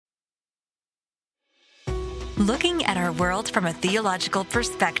Looking at our world from a theological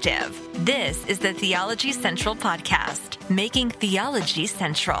perspective. This is the Theology Central Podcast, making theology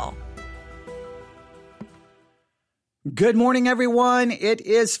central. Good morning, everyone. It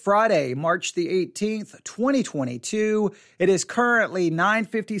is Friday, March the 18th, 2022. It is currently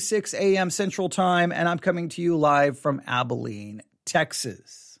 9:56 a.m. Central Time, and I'm coming to you live from Abilene,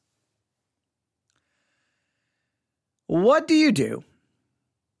 Texas. What do you do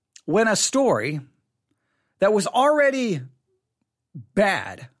when a story that was already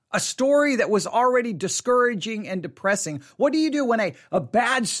bad, a story that was already discouraging and depressing, what do you do when a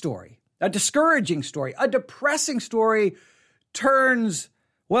bad story, a discouraging story, a depressing story turns,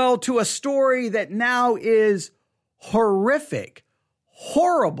 to a story that now is horrific,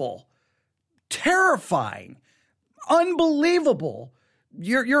 horrible, terrifying, unbelievable?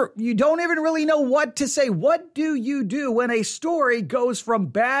 You don't even really know what to say. What do you do when a story goes from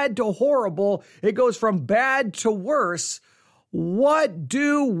bad to horrible? It goes from bad to worse. What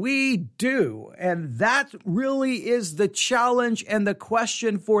do we do? And that really is the challenge and the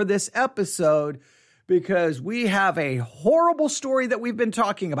question for this episode, because we have a horrible story that we've been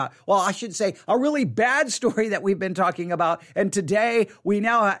talking about. Well, I should say a really bad story that we've been talking about. And today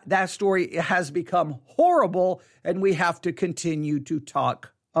that story has become horrible, and we have to continue to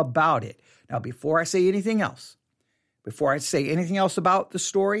talk about it. Now, before I say anything else about the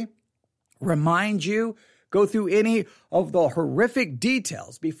story, remind you, go through any of the horrific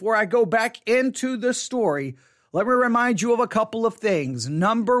details. Before I go back into the story, let me remind you of a couple of things.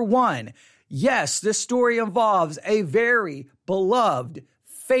 Number one, yes, this story involves a very beloved,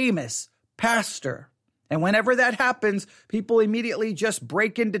 famous pastor. And whenever that happens, people immediately just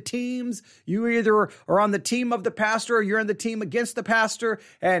break into teams. You either are on the team of the pastor or you're on the team against the pastor.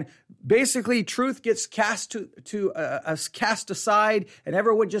 And basically, truth gets cast aside, and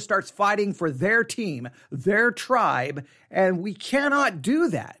everyone just starts fighting for their team, their tribe. And we cannot do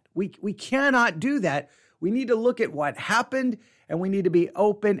that. We cannot do that. We need to look at what happened, and we need to be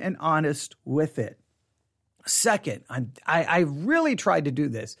open and honest with it. Second, I really tried to do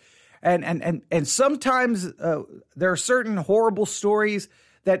this. And sometimes there are certain horrible stories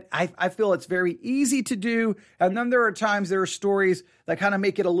that I feel it's very easy to do. And then there are stories that kind of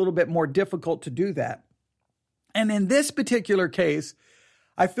make it a little bit more difficult to do that. And in this particular case,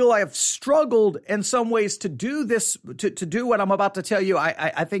 I feel I have struggled in some ways to do this, to do what I'm about to tell you.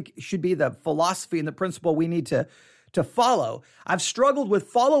 I think should be the philosophy and the principle we need to follow. I've struggled with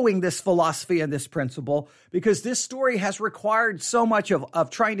following this philosophy and this principle because this story has required so much of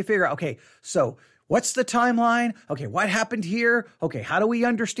trying to figure out, okay, so what's the timeline? Okay, what happened here? Okay, how do we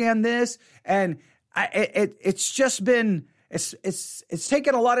understand this? And it's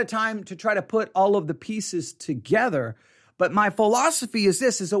taken a lot of time to try to put all of the pieces together. But my philosophy is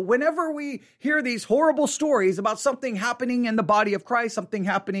this, is that whenever we hear these horrible stories about something happening in the body of Christ, something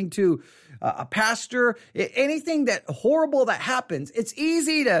happening to a pastor, anything that horrible that happens, it's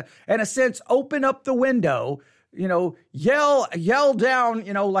easy to, in a sense, open up the window, yell down,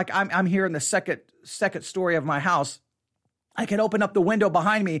 like I'm here in the second story of my house. I can open up the window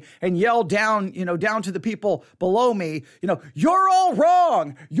behind me and yell down, down to the people below me, you're all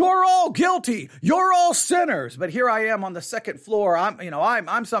wrong. You're all guilty. You're all sinners. But here I am on the second floor.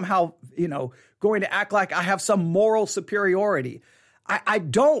 I'm somehow, going to act like I have some moral superiority. I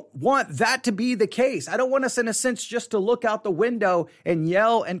don't want that to be the case. I don't want us, in a sense, just to look out the window and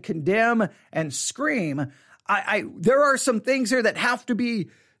yell and condemn and scream. There are some things here that have to be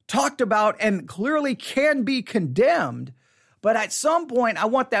talked about and clearly can be condemned. But at some point, I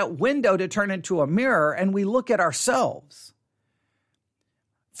want that window to turn into a mirror and we look at ourselves.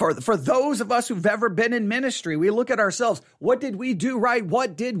 For those of us who've ever been in ministry, we look at ourselves. What did we do right?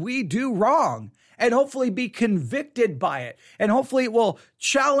 What did we do wrong? And hopefully be convicted by it. And hopefully it will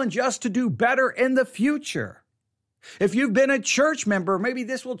challenge us to do better in the future. If you've been a church member, maybe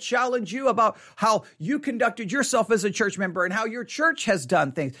this will challenge you about how you conducted yourself as a church member and how your church has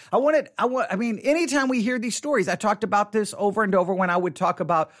done things. Anytime we hear these stories, I talked about this over and over when I would talk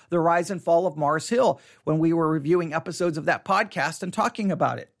about the rise and fall of Mars Hill, when we were reviewing episodes of that podcast and talking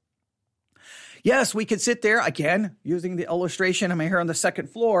about it. Yes, we could sit there, again, using the illustration, I'm here on the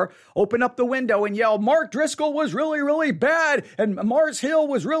second floor, open up the window and yell, Mark Driscoll was really, really bad, and Mars Hill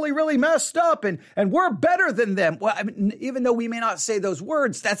was really, really messed up, and we're better than them. Well, even though we may not say those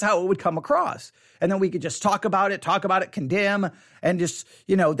words, that's how it would come across. And then we could just talk about it, condemn, and just,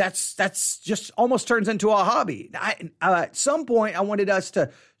 that's just almost turns into a hobby. At some point, I wanted us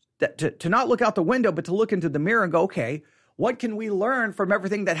to not look out the window, but to look into the mirror and go, okay, what can we learn from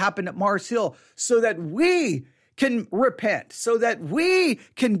everything that happened at Mars Hill so that we can repent, so that we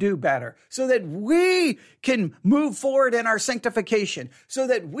can do better, so that we can move forward in our sanctification, so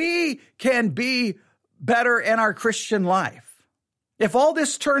that we can be better in our Christian life. If all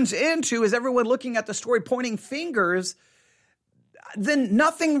this turns into is everyone looking at the story pointing fingers, then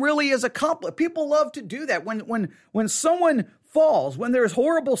nothing really is accomplished. People love to do that. When someone falls, when there's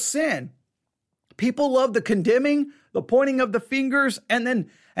horrible sin, people love the condemning, the pointing of the fingers, and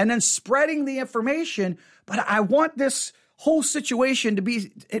then spreading the information. But I want this whole situation to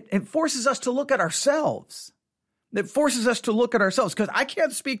be, it forces us to look at ourselves. It forces us to look at ourselves, because I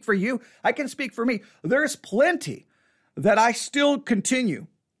can't speak for you. I can speak for me. There's plenty that I still continue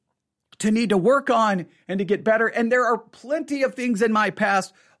to need to work on and to get better. And there are plenty of things in my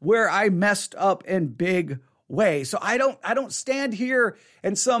past where I messed up in big ways. So I don't stand here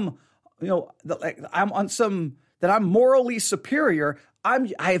and I'm morally superior.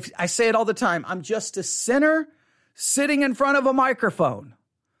 I say it all the time. I'm just a sinner sitting in front of a microphone.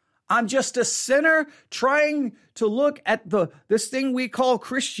 I'm just a sinner trying to look at this thing we call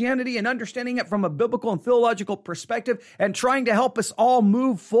Christianity and understanding it from a biblical and theological perspective and trying to help us all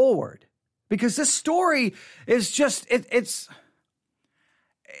move forward. Because this story is just, it's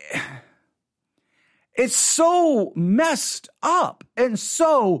so messed up in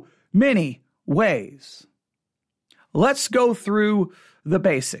so many ways. Let's go through the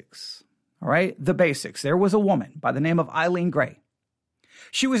basics. All right, the basics. There was a woman by the name of Eileen Gray.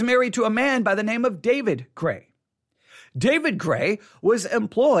 She was married to a man by the name of David Gray. David Gray was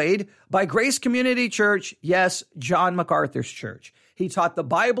employed by Grace Community Church, yes, John MacArthur's church. He taught the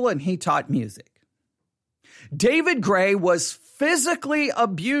Bible and he taught music. David Gray was physically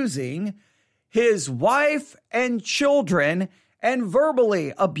abusing his wife and children and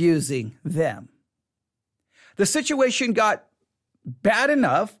verbally abusing them. The situation got bad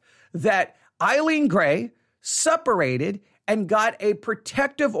enough that Eileen Gray separated and got a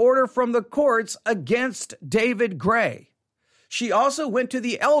protective order from the courts against David Gray. She also went to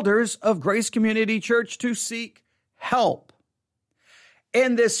the elders of Grace Community Church to seek help.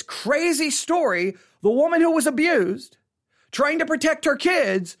 In this crazy story, the woman who was abused, trying to protect her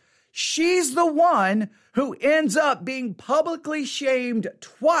kids, she's the one who ends up being publicly shamed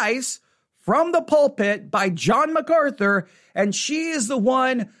twice from the pulpit by John MacArthur, and she is the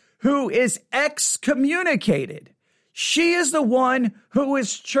one who is excommunicated. She is the one who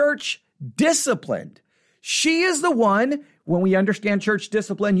is church disciplined. She is the one, when we understand church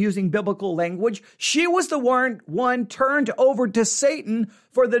discipline using biblical language, she was the one turned over to Satan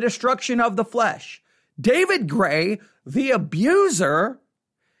for the destruction of the flesh. David Gray, the abuser,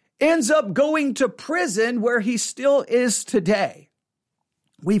 ends up going to prison where he still is today.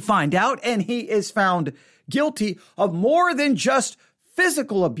 We find out, and he is found guilty of more than just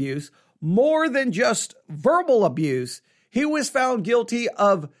physical abuse, more than just verbal abuse. He was found guilty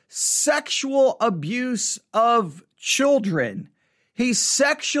of sexual abuse of children. He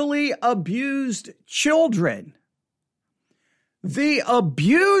sexually abused children. The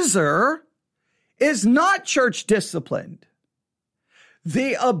abuser is not church disciplined.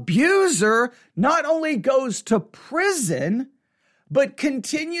 The abuser not only goes to prison, but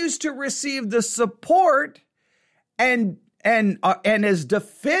continues to receive the support and is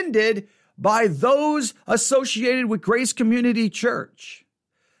defended by those associated with Grace Community Church.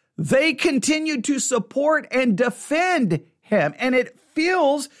 They continue to support and defend him. And it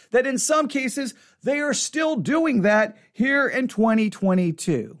feels that in some cases, they are still doing that here in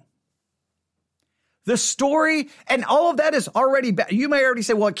 2022. The story and all of that is already bad. You may already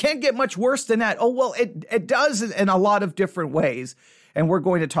say, well, it can't get much worse than that. Oh, well, it does in a lot of different ways. And we're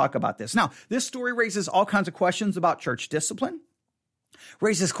going to talk about this. Now, this story raises all kinds of questions about church discipline,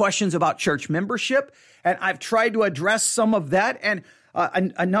 raises questions about church membership. And I've tried to address some of that. And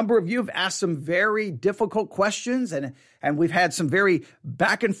a number of you have asked some very difficult questions, and we've had some very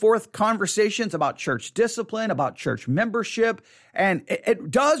back and forth conversations about church discipline, about church membership. And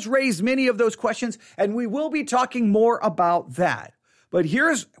it does raise many of those questions, and we will be talking more about that. But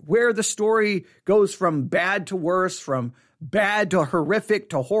here's where the story goes from bad to worse, from bad to horrific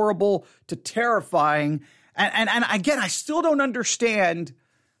to horrible to terrifying. And again, I still don't understand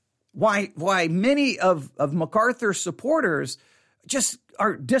why many of MacArthur's supporters just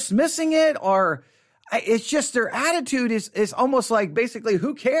are dismissing it, or it's just their attitude is almost like basically,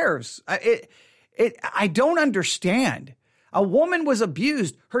 who cares? I don't understand. A woman was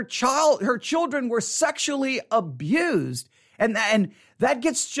abused. Her children were sexually abused. And that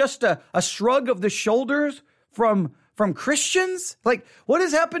gets just a shrug of the shoulders from Christians. Like, what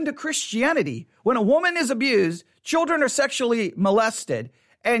has happened to Christianity? When a woman is abused, children are sexually molested,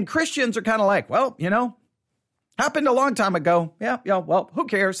 and Christians are kind of like, well, Happened a long time ago. Yeah, well, who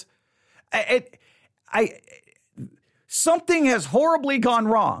cares? Something has horribly gone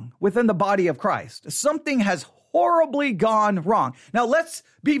wrong within the body of Christ. Something has horribly gone wrong. Now, let's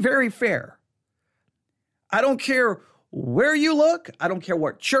be very fair. I don't care where you look. I don't care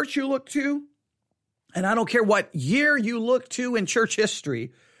what church you look to. And I don't care what year you look to in church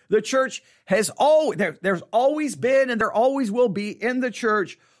history. The church has there's always been and there always will be in the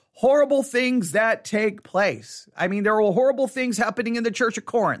church horrible things that take place. I mean, there were horrible things happening in the church of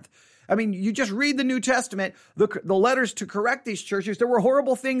Corinth. I mean, you just read the New Testament, the letters to correct these churches. There were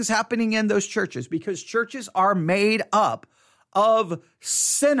horrible things happening in those churches because churches are made up of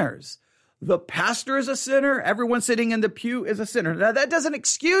sinners. The pastor is a sinner. Everyone sitting in the pew is a sinner. Now, that doesn't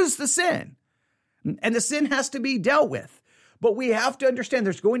excuse the sin. And the sin has to be dealt with. But we have to understand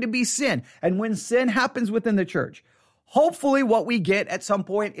there's going to be sin. And when sin happens within the church, hopefully what we get at some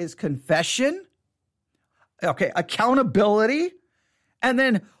point is confession, accountability, and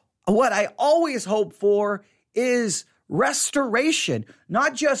then what I always hope for is restoration.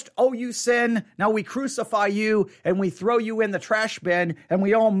 Not just, oh, you sin, now we crucify you and we throw you in the trash bin and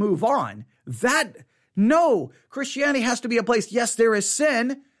we all move on. No, Christianity has to be a place, yes, there is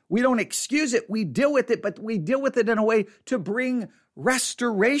sin. We don't excuse it. We deal with it, but we deal with it in a way to bring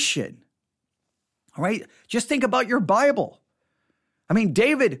restoration. All right? Just think about your Bible. I mean,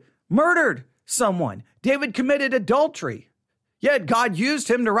 David murdered someone. David committed adultery. Yet God used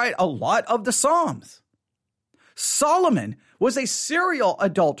him to write a lot of the Psalms. Solomon was a serial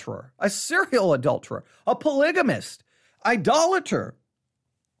adulterer, a polygamist, idolater.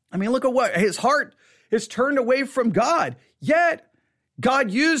 I mean, look at what his heart is turned away from God. Yet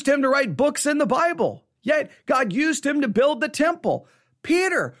God used him to write books in the Bible. Yet God used him to build the temple.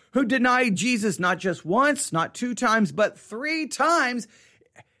 Peter, who denied Jesus not just once, not 2 times, but 3 times,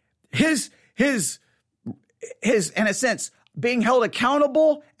 his in a sense, being held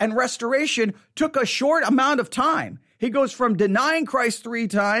accountable and restoration took a short amount of time. He goes from denying Christ 3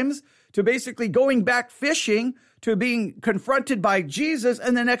 times to basically going back fishing to being confronted by Jesus.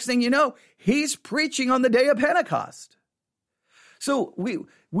 And the next thing you know, he's preaching on the day of Pentecost. So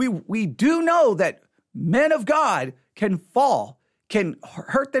we do know that men of God can fall, can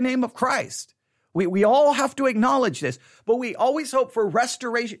hurt the name of Christ. We all have to acknowledge this, but we always hope for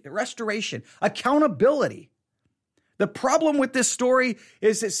restoration, accountability. The problem with this story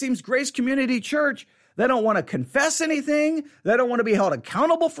is it seems Grace Community Church, they don't want to confess anything. They don't want to be held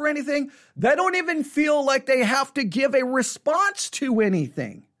accountable for anything. They don't even feel like they have to give a response to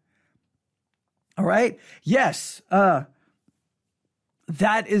anything. All right? Yes,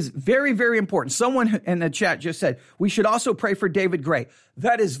 that is very, very important. Someone in the chat just said, we should also pray for David Gray.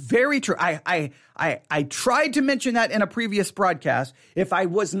 That is very true. I tried to mention that in a previous broadcast. If I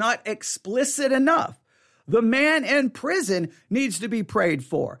was not explicit enough, the man in prison needs to be prayed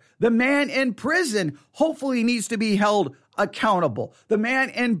for. The man in prison hopefully needs to be held accountable. The man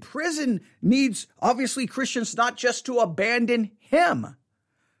in prison needs, obviously, Christians not just to abandon him.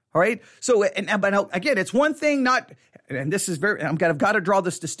 All right. So, but again, it's one thing not, and this is I've got to draw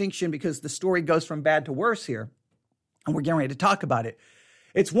this distinction because the story goes from bad to worse here. And we're getting ready to talk about it.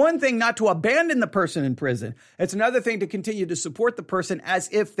 It's one thing not to abandon the person in prison. It's another thing to continue to support the person as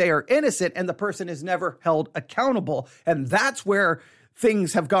if they are innocent and the person is never held accountable. And that's where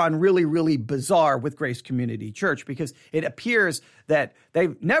things have gone really, really bizarre with Grace Community Church because it appears that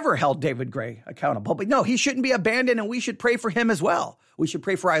they've never held David Gray accountable. But no, he shouldn't be abandoned and we should pray for him as well. We should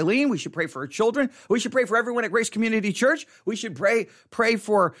pray for Eileen. We should pray for her children. We should pray for everyone at Grace Community Church. We should pray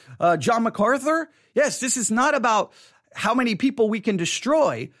for John MacArthur. Yes, this is not about how many people we can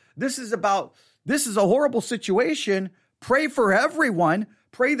destroy. This is a horrible situation. Pray for everyone.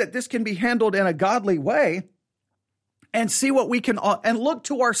 Pray that this can be handled in a godly way and see what we can, and look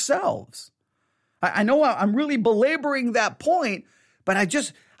to ourselves. I know I'm really belaboring that point, but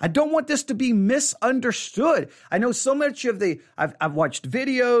I don't want this to be misunderstood. I know so much of I've watched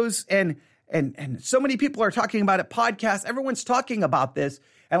videos and so many people are talking about it, podcasts. Everyone's talking about this.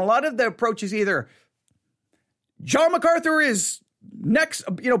 And a lot of the approach is either John MacArthur is next,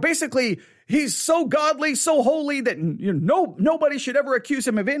 basically he's so godly, so holy that nobody should ever accuse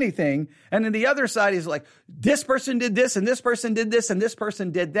him of anything. And then the other side is like, this person did this and this person did this and this person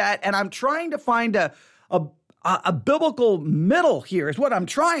did that. And I'm trying to find a biblical middle here is what I'm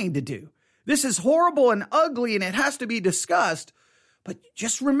trying to do. This is horrible and ugly and it has to be discussed. But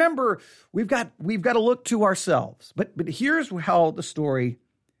just remember, we've got to look to ourselves. But here's how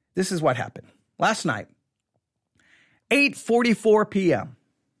this is what happened. Last night, 8:44 p.m.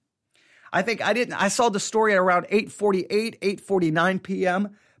 I saw the story at around 8:48, 8:49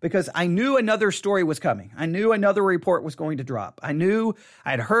 p.m., because I knew another story was coming. I knew another report was going to drop. I knew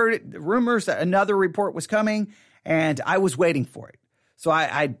I'd heard rumors that another report was coming, and I was waiting for it. So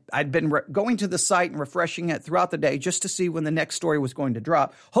I'd been going to the site and refreshing it throughout the day just to see when the next story was going to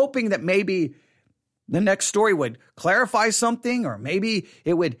drop, hoping that maybe the next story would clarify something, or maybe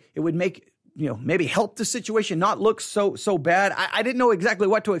it would make, maybe help the situation not look so bad. I didn't know exactly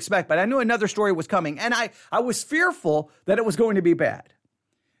what to expect, but I knew another story was coming, and I was fearful that it was going to be bad.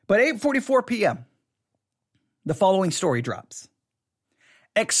 But 8:44 p.m., the following story drops.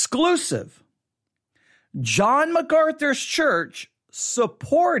 Exclusive. John MacArthur's church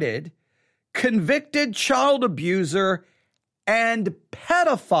supported convicted child abuser and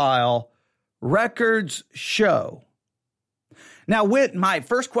pedophile, records show. Now, my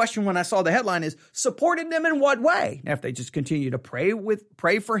first question when I saw the headline is, supported them in what way? Now, if they just continue to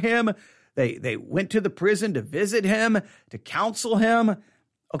pray for him, they went to the prison to visit him, to counsel him.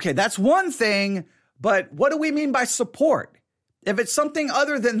 Okay, that's one thing, but what do we mean by support? If it's something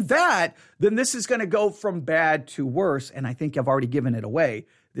other than that, then this is going to go from bad to worse, and I think I've already given it away.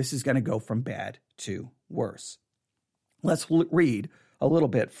 This is going to go from bad to worse. Let's read a little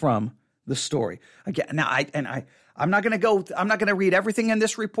bit from the story. Again, now I'm not going to read everything in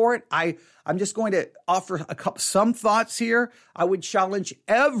this report. I'm just going to offer some thoughts here. I would challenge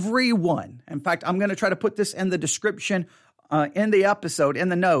everyone. In fact, I'm going to try to put this in the description, in the episode, in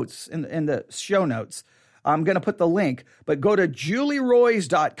the notes, in the show notes. I'm going to put the link, but go to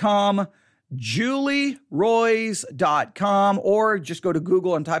julieroys.com, julieroys.com, or just go to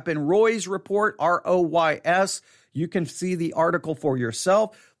Google and type in Roys Report, ROYS. You can see the article for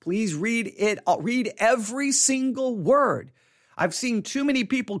yourself. Please read it. Read every single word. I've seen too many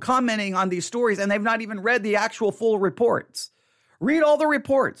people commenting on these stories, and they've not even read the actual full reports. Read all the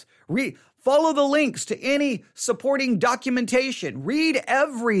reports. Follow the links to any supporting documentation. Read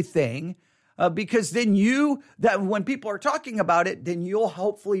everything, because then when people are talking about it, then you'll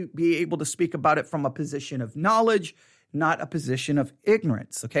hopefully be able to speak about it from a position of knowledge, not a position of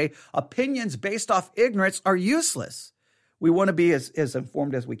ignorance, okay? Opinions based off ignorance are useless. We want to be as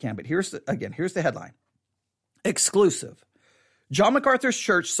informed as we can. But here's the headline. Exclusive. John MacArthur's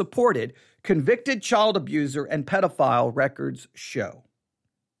church supported convicted child abuser and pedophile, records show.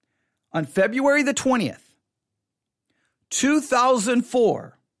 On February the 20th,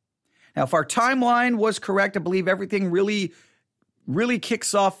 2004. Now, if our timeline was correct, I believe everything really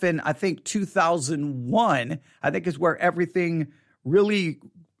kicks off in, I think, 2001. I think is where everything really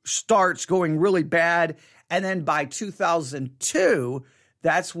starts going really bad. And then by 2002,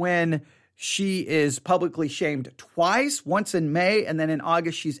 that's when she is publicly shamed twice, once in May, and then in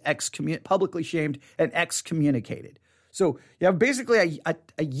August, she's publicly shamed and excommunicated. So you have basically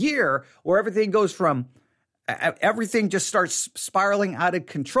a year where everything goes from, everything just starts spiraling out of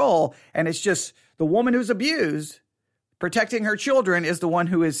control, and it's just the woman who's abused, protecting her children, is the one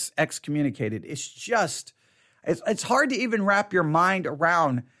who is excommunicated. It's hard to even wrap your mind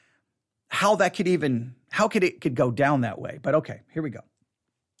around how it could go down that way. But okay, here we go.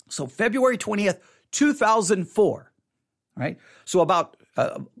 So February 20th, 2004, right? So about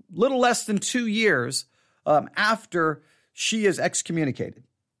a little less than 2 years after she is excommunicated.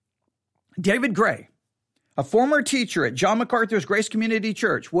 David Gray, a former teacher at John MacArthur's Grace Community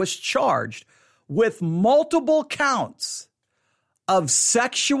Church, was charged with multiple counts of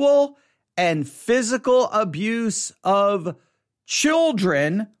sexual and physical abuse of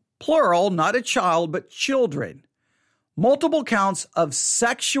children, plural, not a child, but children. Multiple counts of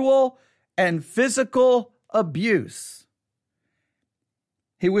sexual and physical abuse.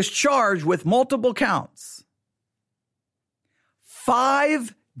 He was charged with multiple counts.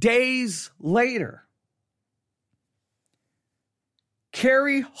 5 days later,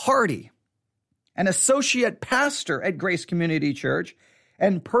 Carrie Hardy, an associate pastor at Grace Community Church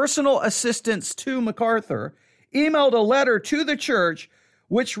and personal assistants to MacArthur, emailed a letter to the church,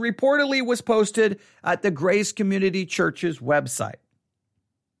 which reportedly was posted at the Grace Community Church's website.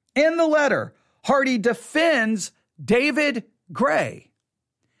 In the letter, Hardy defends David Gray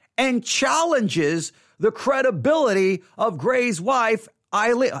and challenges the credibility of Gray's wife,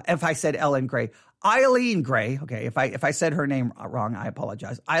 Eileen. If I said Ellen Gray, Eileen Gray. Okay, if I said her name wrong, I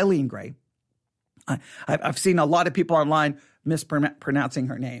apologize. Eileen Gray. I've seen a lot of people online mispronouncing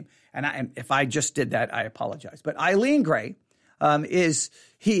her name, and if I just did that, I apologize. But Eileen Gray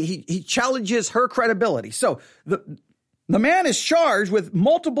he challenges her credibility. So the man is charged with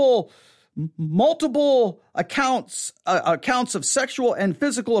multiple accounts of sexual and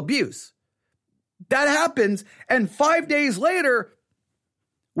physical abuse. That happens, and 5 days later,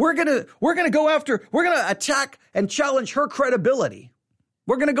 we're gonna attack and challenge her credibility.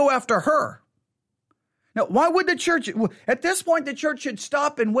 We're going to go after her. Now, why would the church, at this point, the church should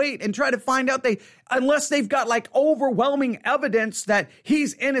stop and wait and try to find out unless they've got like overwhelming evidence that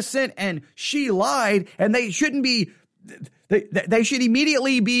he's innocent and she lied, and they shouldn't be, they should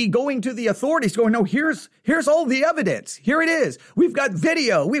immediately be going to the authorities going, no, here's all the evidence. Here it is. We've got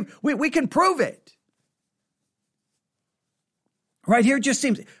video. We can prove it. Right here, it just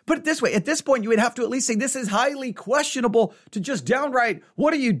seems, put it this way, at this point, you would have to at least say this is highly questionable to just downright,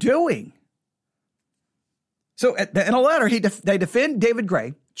 what are you doing? So in a letter, they defend David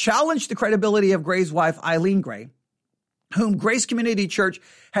Gray, challenge the credibility of Gray's wife, Eileen Gray, whom Grace Community Church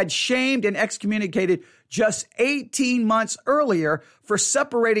had shamed and excommunicated just 18 months earlier for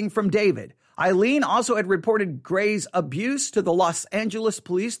separating from David. Eileen also had reported Gray's abuse to the Los Angeles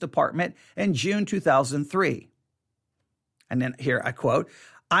Police Department in June 2003. And then here I quote,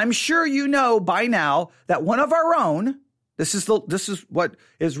 "I'm sure you know by now that one of our own," this is what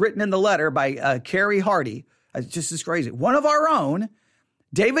is written in the letter by Carrie Hardy. It's just as crazy. "One of our own,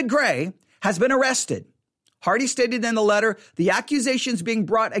 David Gray, has been arrested." Hardy stated in the letter, the accusations being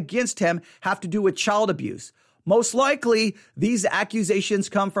brought against him have to do with child abuse. Most likely, these accusations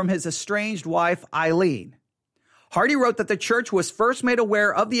come from his estranged wife, Eileen. Hardy wrote that the church was first made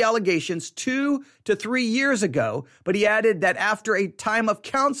aware of the allegations 2 to 3 years ago, but he added that after a time of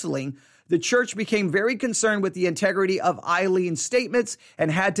counseling, the church became very concerned with the integrity of Eileen's statements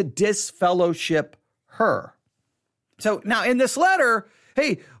and had to disfellowship her. So now in this letter,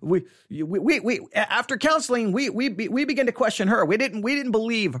 hey, we after counseling, we began to question her. We didn't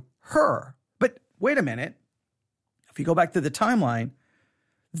believe her. But wait a minute. If you go back to the timeline,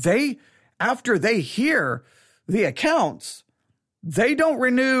 after they hear the accounts, they don't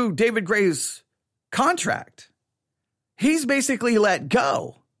renew David Gray's contract. He's basically let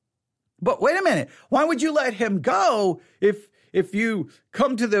go. But wait a minute. Why would you let him go if you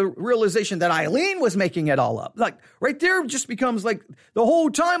come to the realization that Eileen was making it all up? Like right there just becomes like the whole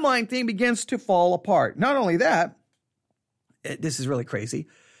timeline thing begins to fall apart. Not only that, this is really crazy.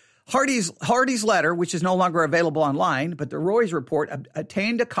 Hardy's letter, which is no longer available online, but the Roy's report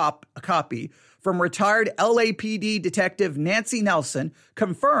obtained a copy from retired LAPD detective Nancy Nelson,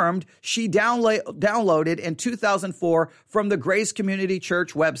 confirmed she downloaded in 2004 from the Grace Community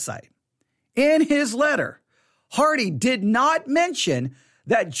Church website. In his letter, Hardy did not mention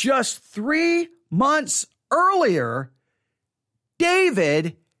that just 3 months earlier,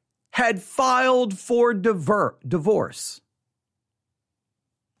 David had filed for divorce.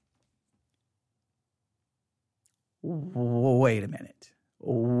 Wait a minute.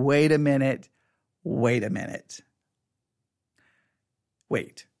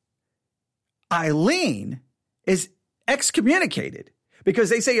 Wait. Eileen is excommunicated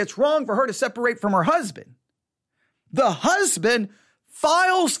because they say it's wrong for her to separate from her husband. The husband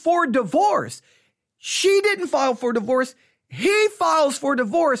files for divorce. She didn't file for divorce. He files for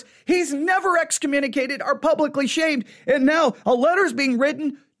divorce. He's never excommunicated or publicly shamed. And now a letter's being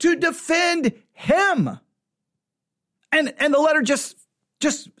written to defend him. And the letter just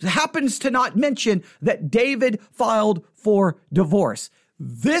happens to not mention that David filed for divorce.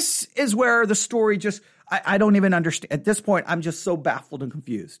 This is where the story I don't even understand. At this point, I'm just so baffled and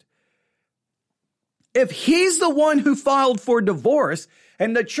confused. If he's the one who filed for divorce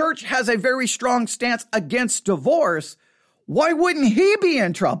and the church has a very strong stance against divorce, why wouldn't he be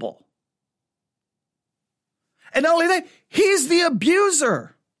in trouble? And not only that, he's the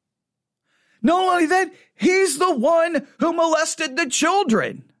abuser. Not only that, he's the one who molested the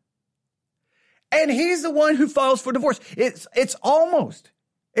children. And he's the one who files for divorce. It's almost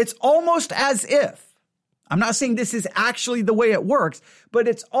as if, I'm not saying this is actually the way it works, but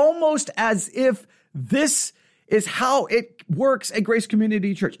it's almost as if this is how it works at Grace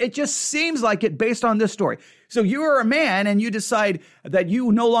Community Church. It just seems like it based on this story. So you are a man and you decide that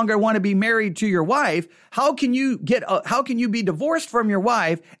you no longer want to be married to your wife. How can you be divorced from your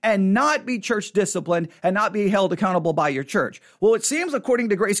wife and not be church disciplined and not be held accountable by your church? Well, it seems according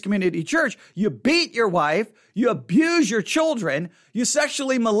to Grace Community Church, you beat your wife, you abuse your children, you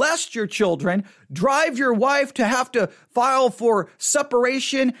sexually molest your children, drive your wife to have to file for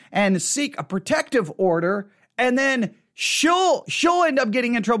separation and seek a protective order, and then she'll end up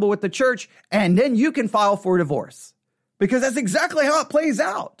getting in trouble with the church, and then you can file for divorce. Because that's exactly how it plays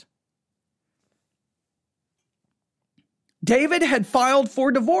out. David had filed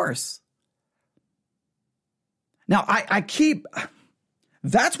for divorce. Now,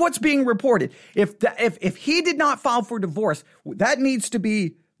 that's what's being reported. If he did not file for divorce, that needs to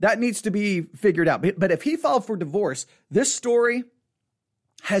be figured out. But if he filed for divorce, this story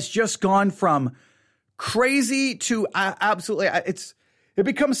has just gone from crazy to absolutely, it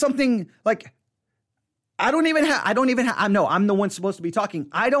becomes something like, I'm the one supposed to be talking.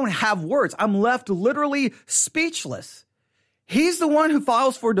 I don't have words. I'm left literally speechless. He's the one who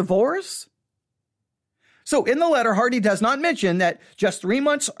files for divorce? So in the letter, Hardy does not mention that just 3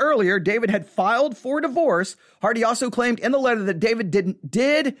 months earlier, David had filed for divorce. Hardy also claimed in the letter that David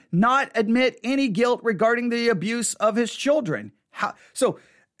did not admit any guilt regarding the abuse of his children. So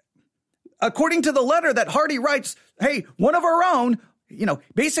according to the letter that Hardy writes, hey, one of our own,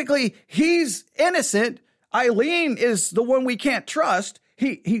 basically he's innocent. Eileen is the one we can't trust.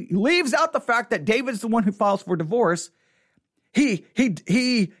 He leaves out the fact that David's the one who files for divorce. He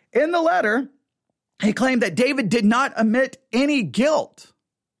in the letter, he claimed that David did not admit any guilt.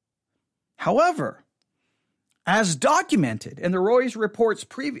 However, as documented in the Roy's Report's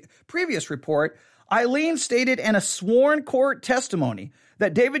previous report, Eileen stated in a sworn court testimony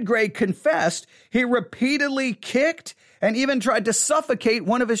that David Gray confessed he repeatedly kicked and even tried to suffocate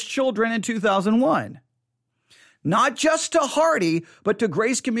one of his children in 2001. Not just to Hardy, but to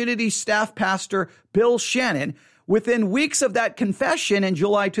Grace Community staff pastor Bill Shannon. Within weeks of that confession in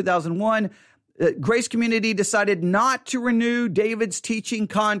July 2001, Grace Community decided not to renew David's teaching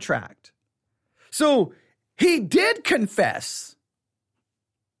contract. So he did confess.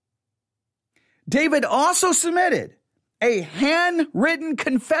 David also submitted a handwritten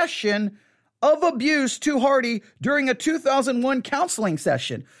confession of abuse to Hardy during a 2001 counseling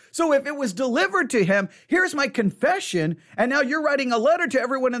session. So if it was delivered to him, here's my confession, and now you're writing a letter to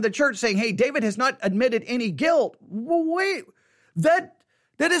everyone in the church saying, hey, David has not admitted any guilt. Well, wait, that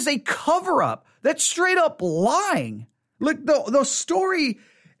is a cover-up. That's straight up lying. Look, the story,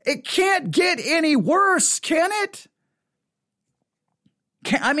 it can't get any worse, can it?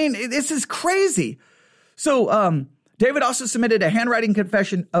 This is crazy. So David also submitted a handwriting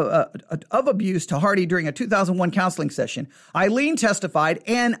confession of abuse to Hardy during a 2001 counseling session. Eileen testified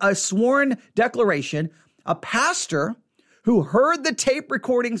in a sworn declaration. A pastor who heard the tape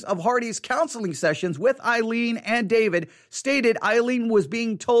recordings of Hardy's counseling sessions with Eileen and David stated Eileen was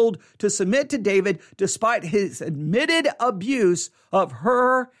being told to submit to David despite his admitted abuse of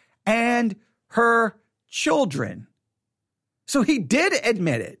her and her children. So he did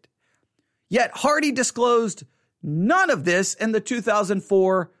admit it. Yet Hardy disclosed none of this in the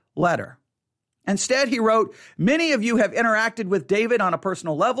 2004 letter. Instead, he wrote, many of you have interacted with David on a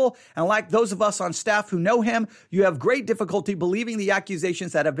personal level, and like those of us on staff who know him, you have great difficulty believing the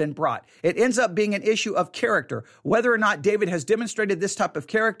accusations that have been brought. It ends up being an issue of character, whether or not David has demonstrated this type of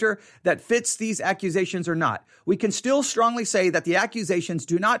character that fits these accusations or not. We can still strongly say that the accusations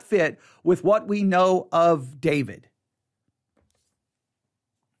do not fit with what we know of David.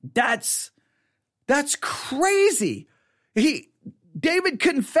 That's crazy. David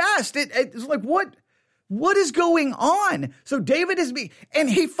confessed. It's like, what is going on? So David and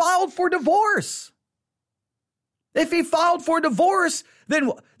he filed for divorce. If he filed for divorce,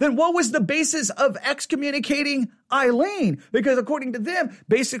 then what was the basis of excommunicating Eileen? Because according to them,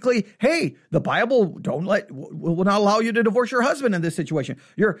 basically, hey, the Bible will not allow you to divorce your husband in this situation.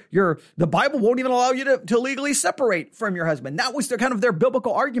 The Bible won't even allow you to legally separate from your husband. That was their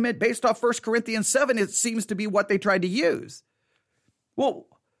biblical argument based off 1 Corinthians 7. It seems to be what they tried to use. Well,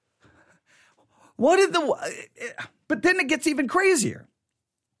 but then it gets even crazier.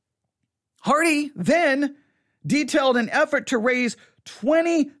 Hardy then detailed an effort to raise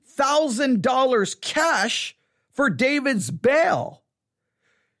 $20,000 cash for David's bail,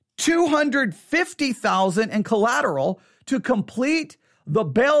 $250,000 in collateral to complete the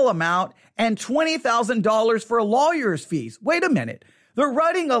bail amount, and $20,000 for lawyer's fees. Wait a minute. They're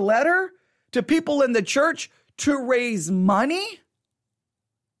writing a letter to people in the church to raise money?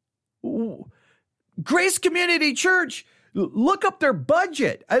 Grace Community Church, look up their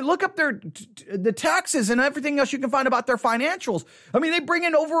budget. Look up the taxes and everything else you can find about their financials. They bring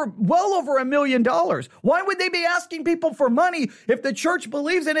in well over $1 million. Why would they be asking people for money if the church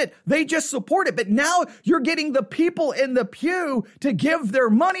believes in it? They just support it. But now you're getting the people in the pew to give their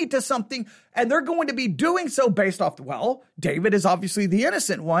money to something, and they're going to be doing so based off, David is obviously the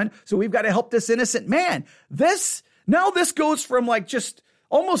innocent one, so we've got to help this innocent man. This goes from just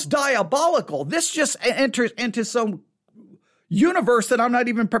almost diabolical. This just enters into some universe that I'm not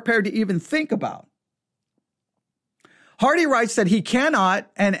even prepared to even think about. Hardy writes that he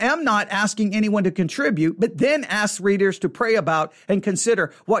cannot and am not asking anyone to contribute, but then asks readers to pray about and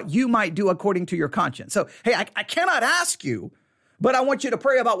consider what you might do according to your conscience. So, hey, I cannot ask you, but I want you to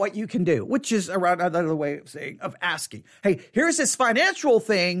pray about what you can do, which is another way of asking. Hey, here's this financial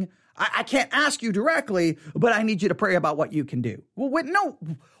thing. I can't ask you directly, but I need you to pray about what you can do. Well, no.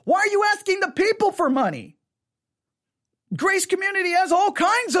 Why are you asking the people for money? Grace Community has all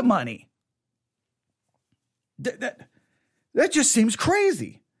kinds of money. That just seems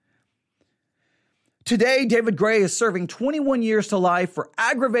crazy. Today, David Gray is serving 21 years to life for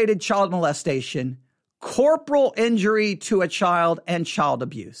aggravated child molestation, corporal injury to a child, and child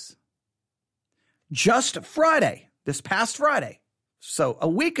abuse. Just Friday, this past Friday, so a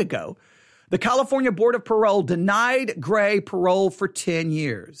week ago, the California Board of Parole denied Gray parole for 10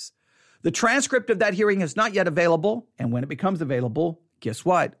 years. The transcript of that hearing is not yet available, and when it becomes available, guess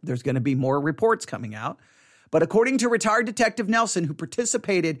what? There's going to be more reports coming out. But according to retired Detective Nelson, who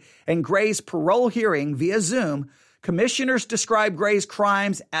participated in Gray's parole hearing via Zoom, commissioners described Gray's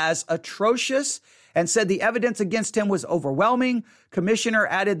crimes as atrocious and said the evidence against him was overwhelming. Commissioner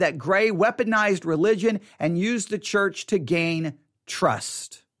added that Gray weaponized religion and used the church to gain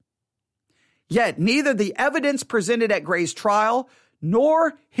trust. Yet neither the evidence presented at Gray's trial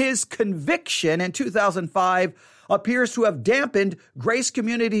nor his conviction in 2005 appears to have dampened Grace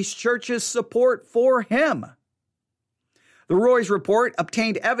Community Church's support for him. The Roys report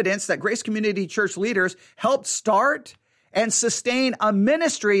obtained evidence that Grace Community Church leaders helped start and sustain a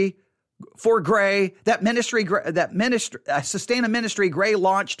ministry for Gray, sustain a ministry Gray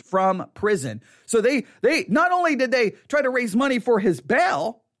launched from prison. So they not only did they try to raise money for his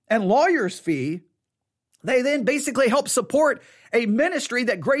bail and lawyer's fee, they then basically help support a ministry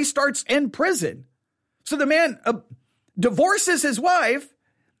that Gray starts in prison. So the man divorces his wife,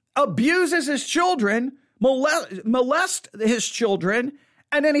 abuses his children, molests his children,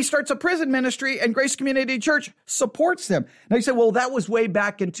 and then he starts a prison ministry, and Grace Community Church supports them. Now you say, well, that was way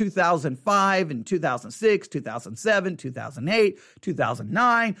back in 2005, and 2006, 2007, 2008,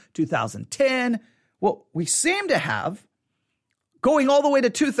 2009, 2010. Well, we seem to have, going all the way to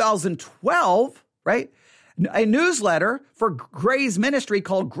 2012, right? A newsletter for Gray's ministry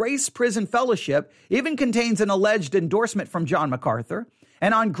called Grace Prison Fellowship even contains an alleged endorsement from John MacArthur.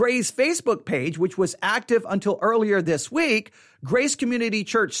 And on Gray's Facebook page, which was active until earlier this week, Grace Community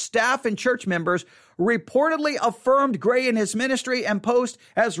Church staff and church members reportedly affirmed Gray in his ministry and post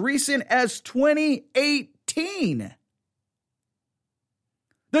as recent as 2018.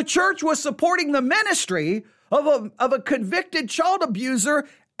 The church was supporting the ministry of a convicted child abuser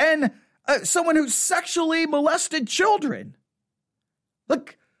and someone who sexually molested children.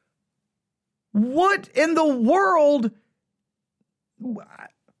 Look, what in the world?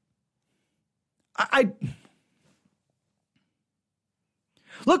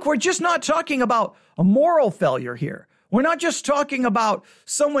 Look, we're just not talking about a moral failure here. We're not just talking about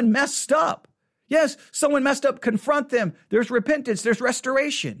someone messed up. Yes, someone messed up, confront them. There's repentance, there's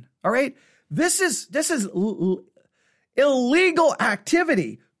restoration. All right? This is illegal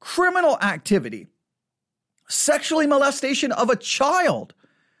activity, criminal activity, sexually molestation of a child,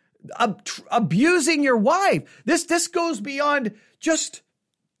 abusing your wife. This goes beyond just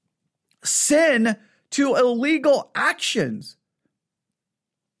sin to illegal actions.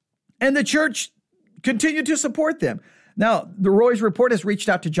 And the church continued to support them. Now, the Roys report has reached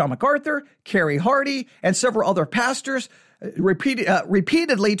out to John MacArthur, Kerry Hardy, and several other pastors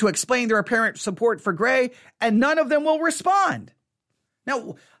repeatedly to explain their apparent support for Gray, and none of them will respond.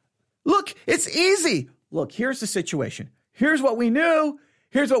 Now, look, it's easy. Look, here's the situation. Here's what we knew.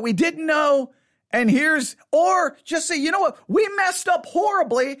 Here's what we didn't know. And or just say, you know what? We messed up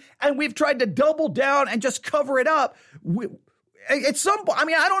horribly and we've tried to double down and just cover it up. At some point,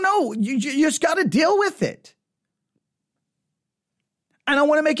 I don't know. You just got to deal with it. And I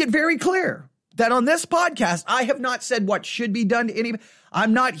want to make it very clear that on this podcast, I have not said what should be done to anybody.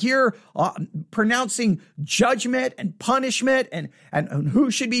 I'm not here pronouncing judgment and punishment and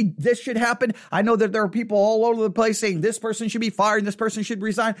who should be, this should happen. I know that there are people all over the place saying this person should be fired and this person should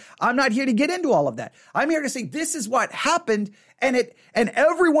resign. I'm not here to get into all of that. I'm here to say this is what happened, and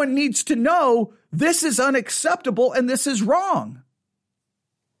everyone needs to know this is unacceptable and this is wrong.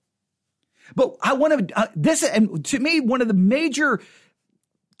 But I want to, and to me, one of the major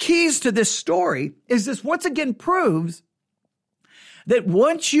keys to this story is this once again proves that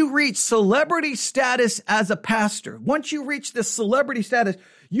once you reach celebrity status as a pastor, once you reach this celebrity status,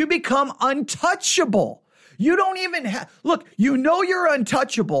 you become untouchable. You don't even look, you know you're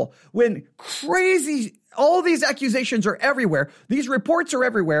untouchable when all these accusations are everywhere. These reports are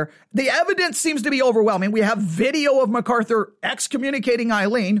everywhere. The evidence seems to be overwhelming. We have video of MacArthur excommunicating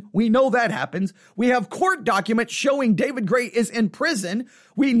Eileen. We know that happens. We have court documents showing David Gray is in prison.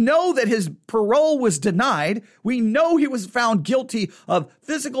 We know that his parole was denied. We know he was found guilty of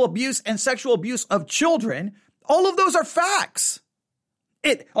physical abuse and sexual abuse of children. All of those are facts.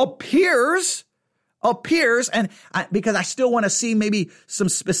 It appears appears, and because I still want to see maybe some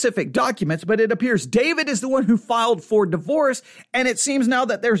specific documents, but it appears David is the one who filed for divorce. And it seems now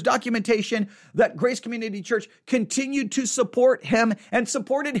that there's documentation that Grace Community Church continued to support him and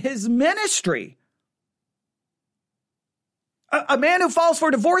supported his ministry. A man who files for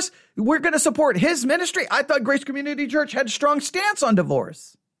divorce, we're going to support his ministry. I thought Grace Community Church had a strong stance on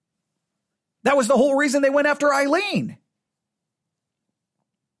divorce. That was the whole reason they went after Eileen.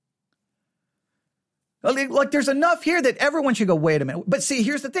 Like, there's enough here that everyone should go, wait a minute. But see,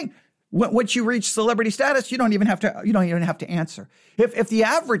 here's the thing. Once you reach celebrity status, you don't even have to answer. If the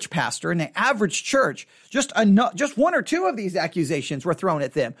average pastor in the average church, just one or two of these accusations were thrown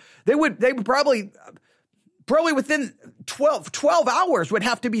at them, they would probably within 12 hours would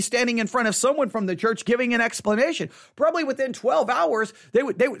have to be standing in front of someone from the church giving an explanation. Probably within 12 hours, they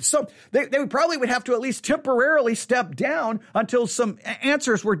would probably would have to at least temporarily step down until some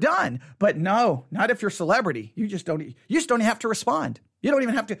answers were done. But no, not if you're a celebrity. You just don't have to respond. You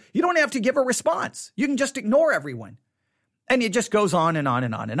don't have to give a response. You can just ignore everyone. And it just goes on and on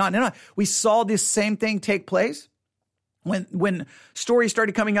and on and on and on. We saw this same thing take place when stories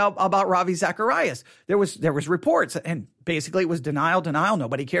started coming out about Ravi Zacharias. There was reports, and basically it was denial.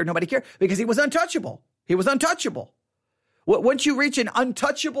 Nobody cared because he was untouchable. Once you reach an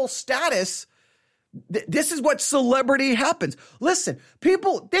untouchable status, this is what celebrity happens. Listen,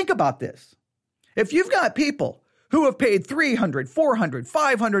 people, think about this. If you've got people who have paid $300, $400,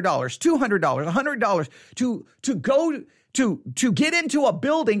 $500, $200, $100 to get into a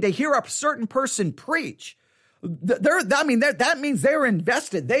building to hear a certain person preach, that means they're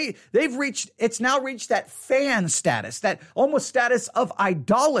invested. It's now reached that fan status, that almost status of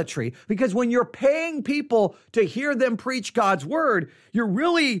idolatry. Because when you're paying people to hear them preach God's word,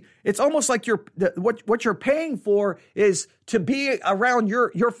 it's almost like what you're paying for is to be around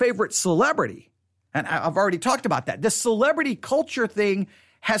your favorite celebrity. And I've already talked about that. The celebrity culture thing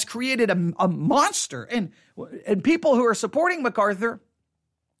has created a monster, and people who are supporting MacArthur,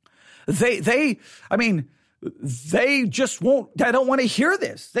 they don't want to hear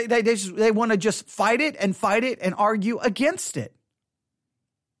this. They want to just fight it and argue against it.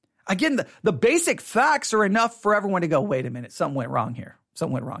 Again, the basic facts are enough for everyone to go, wait a minute, something went wrong here.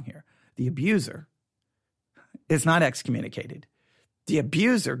 The abuser is not excommunicated. The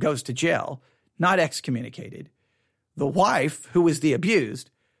abuser goes to jail, not excommunicated. The wife, who is the abused,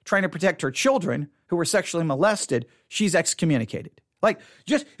 trying to protect her children who were sexually molested, she's excommunicated.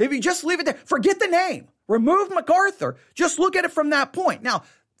 If you just leave it there, forget the name. Remove MacArthur. Just look at it from that point. Now,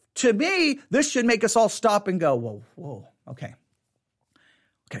 to me, this should make us all stop and go, whoa, okay.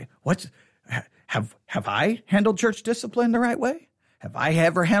 Have I handled church discipline the right way? Have I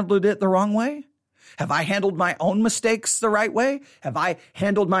ever handled it the wrong way? Have I handled my own mistakes the right way? Have I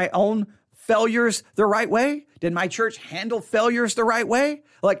handled my own failures the right way? Did my church handle failures the right way?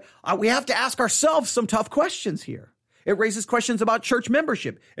 We have to ask ourselves some tough questions here. It raises questions about church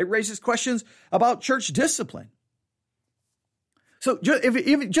membership. It raises questions about church discipline. So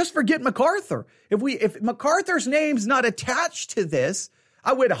just forget MacArthur. If MacArthur's name's not attached to this,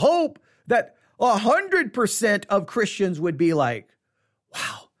 I would hope that 100% of Christians would be like,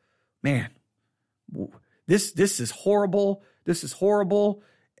 wow, man, this is horrible. This is horrible.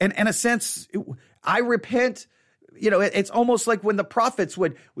 And in a sense, I repent. It's almost like when the prophets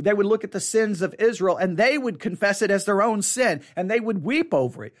would look at the sins of Israel and they would confess it as their own sin and they would weep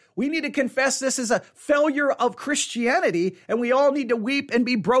over it. We need to confess this as a failure of Christianity, and we all need to weep and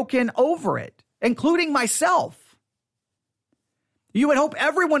be broken over it, including myself. You would hope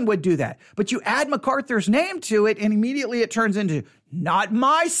everyone would do that, but you add MacArthur's name to it and immediately it turns into not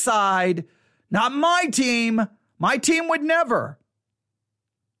my side, not my team. My team would never.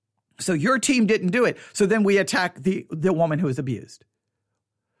 So your team didn't do it. So then we attack the woman who was abused.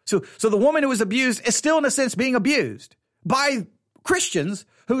 So the woman who was abused is still, in a sense, being abused by Christians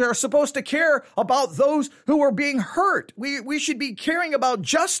who are supposed to care about those who are being hurt. We should be caring about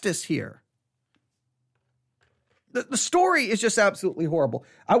justice here. The story is just absolutely horrible.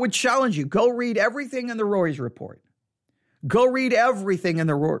 I would challenge you, go read everything in the Rory's report. Go read everything in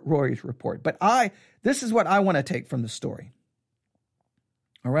the Rory's report. But this is what I want to take from the story.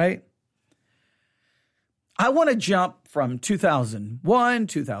 All right? I want to jump from 2001,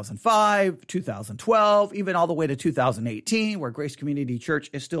 2005, 2012, even all the way to 2018, where Grace Community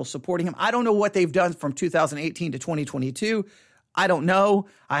Church is still supporting him. I don't know what they've done from 2018 to 2022. I don't know.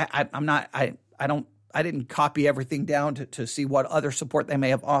 I didn't copy everything down to see what other support they may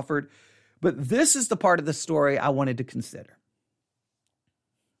have offered. But this is the part of the story I wanted to consider.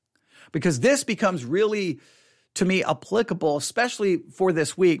 Because this becomes really to me applicable, especially for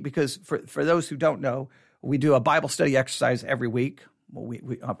this week, because for those who don't know, we do a Bible study exercise every week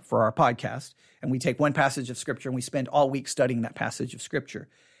for our podcast, and we take one passage of Scripture and we spend all week studying that passage of Scripture.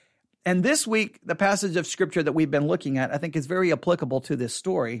 And this week, the passage of Scripture that we've been looking at, I think is very applicable to this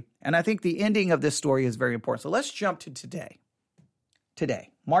story, and I think the ending of this story is very important. So let's jump to today. Today,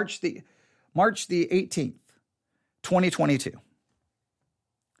 March the 18th, 2022.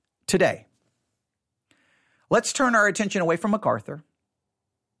 Today, let's turn our attention away from MacArthur,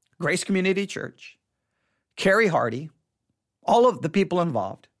 Grace Community Church, Carrie Hardy, all of the people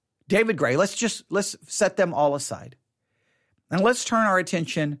involved, David Gray. Let's set them all aside. And let's turn our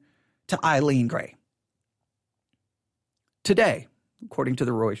attention to Eileen Gray. Today, according to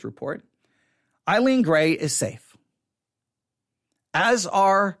the Royce Report, Eileen Gray is safe, as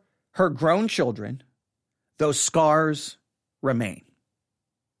are her grown children. Those scars remain.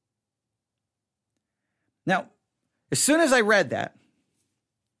 Now, as soon as I read that,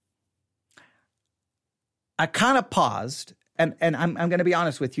 I kind of paused, and I'm going to be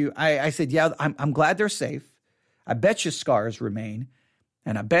honest with you. I said, yeah, I'm glad they're safe. I bet you scars remain,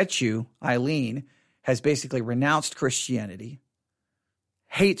 and I bet you Eileen has basically renounced Christianity,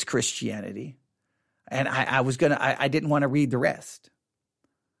 hates Christianity, and I didn't want to read the rest,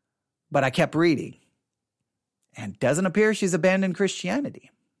 but I kept reading, and it doesn't appear she's abandoned Christianity.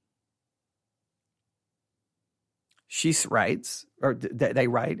 She writes, or they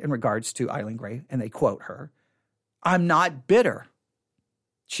write in regards to Eileen Gray, and they quote her, "I'm not bitter,"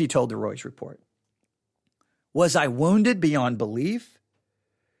 she told the Royce Report. "Was I wounded beyond belief?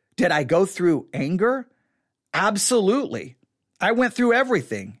 Did I go through anger? Absolutely. I went through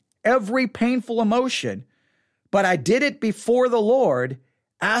everything, every painful emotion, but I did it before the Lord,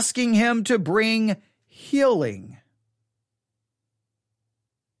 asking Him to bring healing."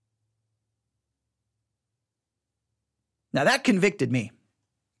 Now that convicted me.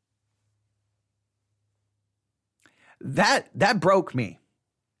 That broke me.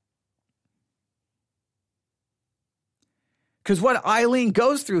 Because what Eileen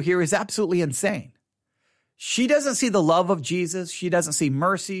goes through here is absolutely insane. She doesn't see the love of Jesus. She doesn't see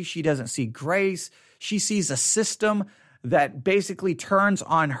mercy. She doesn't see grace. She sees a system that basically turns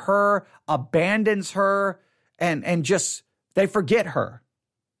on her, abandons her, and just, they forget her.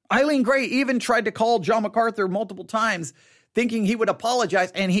 Eileen Gray even tried to call John MacArthur multiple times, thinking he would apologize,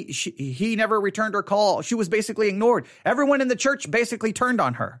 and he never returned her call. She was basically ignored. Everyone in the church basically turned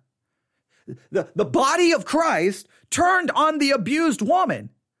on her. The body of Christ turned on the abused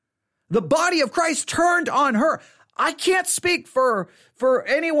woman. The body of Christ turned on her. I can't speak for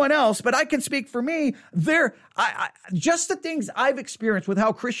anyone else, but I can speak for me. Just the things I've experienced with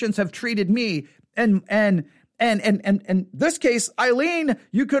how Christians have treated me, and this case, Eileen,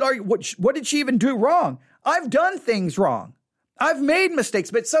 you could argue, what did she even do wrong? I've done things wrong. I've made mistakes,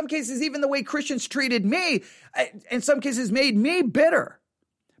 but in some cases, even the way Christians treated me, in some cases, made me bitter.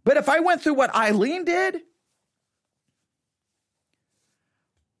 But if I went through what Eileen did,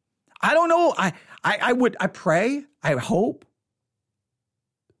 I don't know. I pray, I hope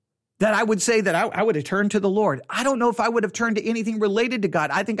that I would say that I would have turned to the Lord. I don't know if I would have turned to anything related to God.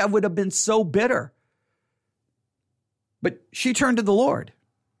 I think I would have been so bitter. But she turned to the Lord.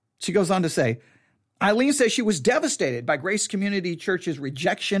 She goes on to say, Eileen says she was devastated by Grace Community Church's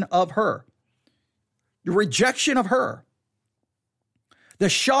rejection of her. The rejection of her. The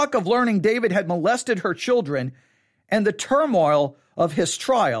shock of learning David had molested her children and the turmoil of his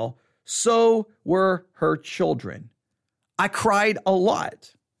trial, so were her children. I cried a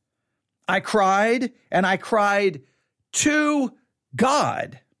lot. I cried, and I cried to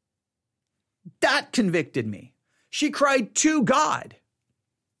God. That convicted me. She cried to God.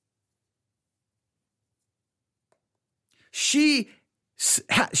 She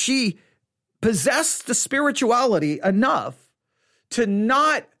possessed the spirituality enough to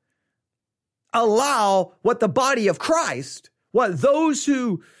not allow what the body of Christ, what those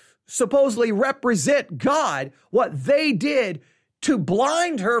who supposedly represent God, what they did to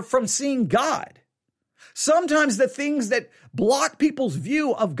blind her from seeing God. Sometimes the things that block people's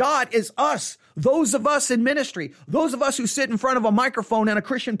view of God is us, those of us in ministry, those of us who sit in front of a microphone in a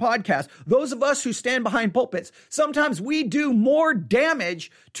Christian podcast, those of us who stand behind pulpits. Sometimes we do more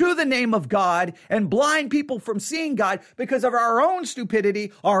damage to the name of God and blind people from seeing God because of our own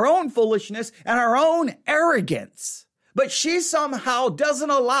stupidity, our own foolishness, and our own arrogance. But she somehow doesn't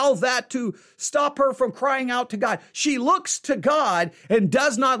allow that to stop her from crying out to God. She looks to God and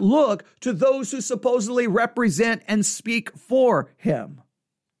does not look to those who supposedly represent and speak for Him.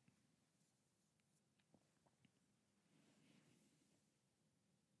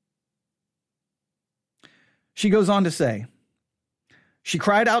 She goes on to say, she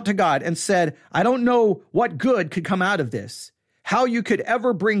cried out to God and said, I don't know what good could come out of this, how you could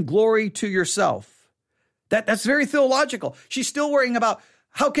ever bring glory to yourself. That's very theological. She's still worrying about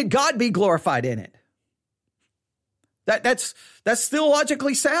how could God be glorified in it. That's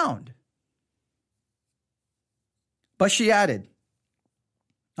theologically sound. But she added,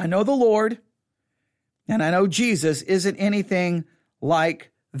 I know the Lord and I know Jesus isn't anything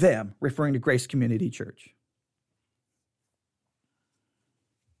like them, referring to Grace Community Church.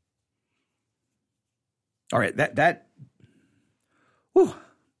 All right,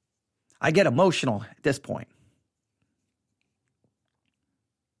 I get emotional at this point.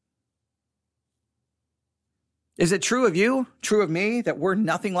 Is it true of you, true of me, that we're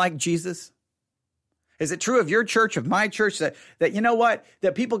nothing like Jesus? Is it true of your church, of my church, that you know what,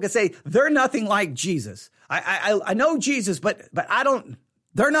 that people can say they're nothing like Jesus? I know Jesus, but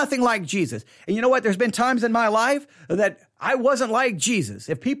they're nothing like Jesus. And you know what? There's been times in my life that I wasn't like Jesus.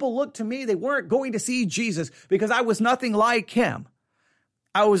 If people looked to me, they weren't going to see Jesus because I was nothing like him.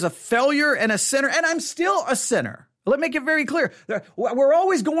 I was a failure and a sinner, and I'm still a sinner. Let me make it very clear. We're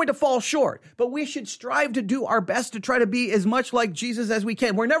always going to fall short, but we should strive to do our best to try to be as much like Jesus as we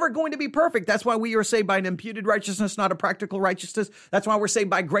can. We're never going to be perfect. That's why we are saved by an imputed righteousness, not a practical righteousness. That's why we're saved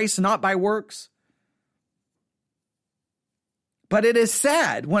by grace, not by works. But it is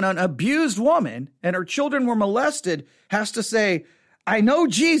sad when an abused woman and her children were molested has to say, I know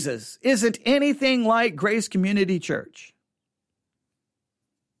Jesus isn't anything like Grace Community Church.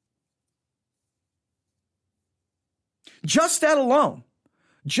 Just that alone,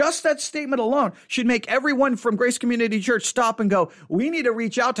 just that statement alone should make everyone from Grace Community Church stop and go, we need to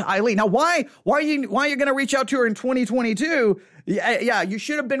reach out to Eileen. Now, why are you going to reach out to her in 2022? Yeah, you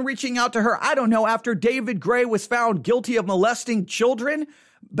should have been reaching out to her, I don't know, after David Gray was found guilty of molesting children.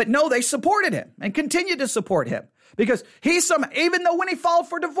 But no, they supported him and continue to support him because even though when he filed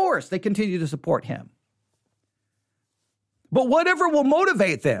for divorce, they continue to support him. But whatever will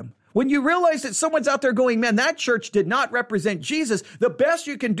motivate them, when you realize that someone's out there going, man, that church did not represent Jesus, the best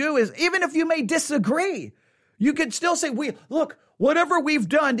you can do is, even if you may disagree, you can still say, look, whatever we've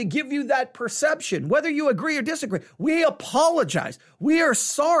done to give you that perception, whether you agree or disagree, we apologize. We are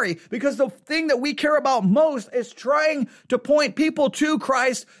sorry because the thing that we care about most is trying to point people to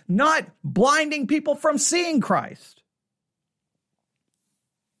Christ, not blinding people from seeing Christ.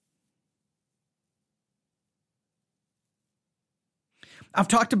 I've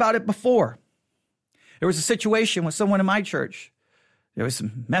talked about it before. There was a situation with someone in my church. There was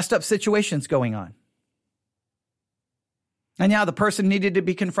some messed up situations going on. And yeah, the person needed to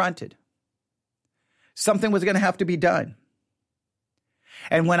be confronted. Something was going to have to be done.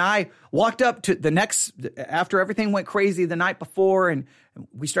 And when I walked up to after everything went crazy the night before, and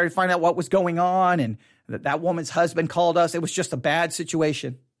we started finding out what was going on, and that woman's husband called us, it was just a bad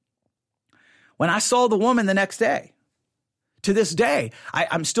situation. When I saw the woman the next day, to this day,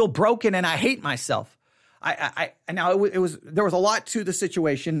 I'm still broken and I hate myself. There was a lot to the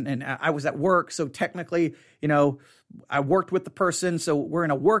situation, and I was at work. So technically, I worked with the person. So we're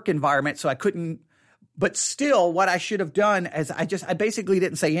in a work environment. So I couldn't, but still what I should have done is I basically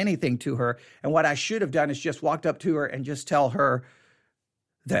didn't say anything to her. And what I should have done is just walked up to her and just tell her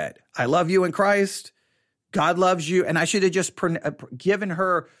that I love you in Christ. God loves you. And I should have just given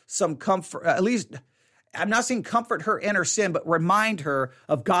her some comfort, at least. I'm not saying comfort her in her sin, but remind her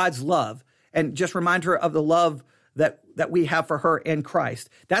of God's love and just remind her of the love that we have for her in Christ.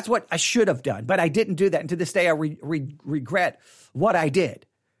 That's what I should have done, but I didn't do that. And to this day, I regret what I did.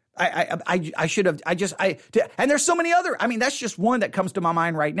 I should have, and there's so many other, that's just one that comes to my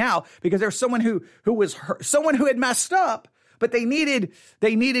mind right now because there's someone who was hurt, someone who had messed up, but they needed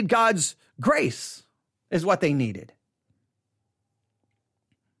God's grace is what they needed.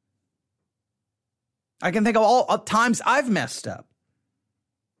 I can think of all times I've messed up.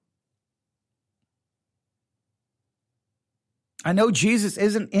 I know Jesus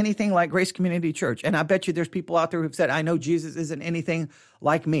isn't anything like Grace Community Church. And I bet you there's people out there who've said, I know Jesus isn't anything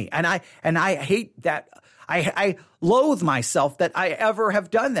like me. And I hate that. I loathe myself that I ever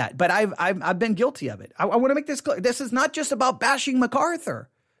have done that. But I've been guilty of it. I want to make this clear. This is not just about bashing MacArthur.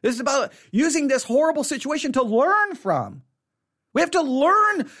 This is about using this horrible situation to learn from. We have to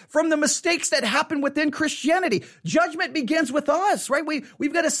learn from the mistakes that happen within Christianity. Judgment begins with us, right?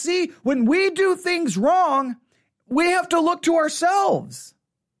 We've got to see when we do things wrong, we have to look to ourselves.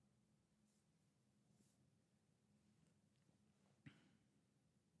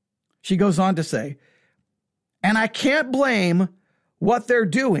 She goes on to say, and I can't blame what they're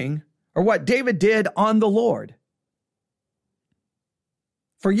doing or what David did on the Lord.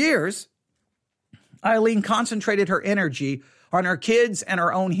 For years, Eileen concentrated her energy on her kids and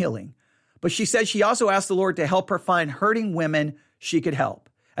her own healing. But she said she also asked the Lord to help her find hurting women she could help.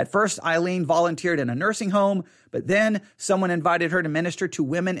 At first, Eileen volunteered in a nursing home, but then someone invited her to minister to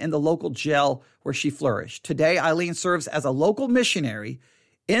women in the local jail where she flourished. Today, Eileen serves as a local missionary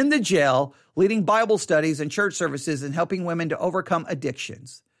in the jail, leading Bible studies and church services and helping women to overcome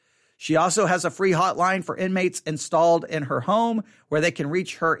addictions. She also has a free hotline for inmates installed in her home where they can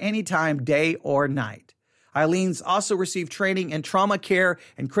reach her anytime, day or night. Eileen's also received training in trauma care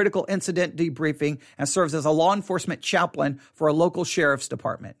and critical incident debriefing and serves as a law enforcement chaplain for a local sheriff's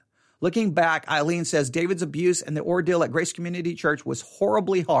department. Looking back, Eileen says David's abuse and the ordeal at Grace Community Church was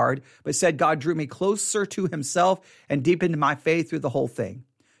horribly hard, but said God drew me closer to himself and deepened my faith through the whole thing.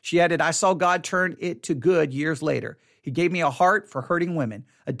 She added, I saw God turn it to good years later. He gave me a heart for hurting women,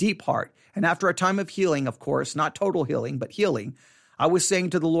 a deep heart. And after a time of healing, of course, not total healing, but healing, I was saying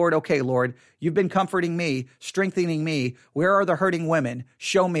to the Lord, okay, Lord, you've been comforting me, strengthening me. Where are the hurting women?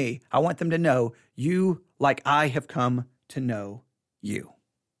 Show me. I want them to know you like I have come to know you.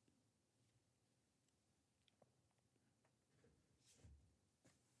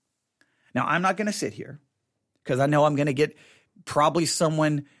 Now, I'm not going to sit here because I know I'm going to get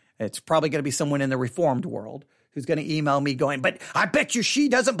it's probably going to be someone in the Reformed world who's going to email me going, but I bet you she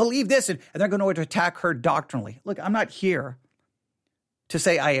doesn't believe this. And they're going to attack her doctrinally. Look, I'm not here to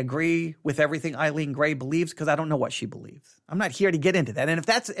say I agree with everything Eileen Gray believes because I don't know what she believes. I'm not here to get into that. And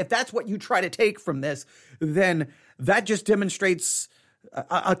if that's what you try to take from this, then that just demonstrates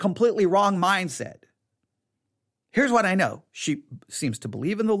a completely wrong mindset. Here's what I know. She seems to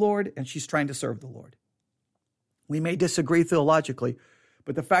believe in the Lord and she's trying to serve the Lord. We may disagree theologically,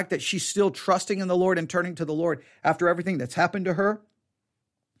 but the fact that she's still trusting in the Lord and turning to the Lord after everything that's happened to her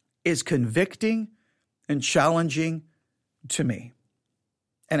is convicting and challenging to me.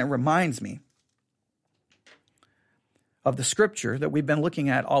 And it reminds me of the scripture that we've been looking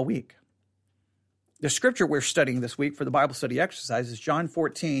at all week. The scripture we're studying this week for the Bible study exercise is John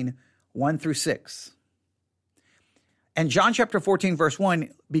 14, 1 through 6. And John chapter 14, verse 1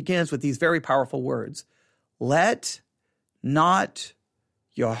 begins with these very powerful words. Let not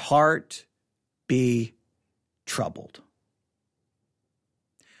your heart be troubled.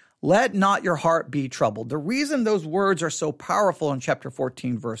 Let not your heart be troubled. The reason those words are so powerful in chapter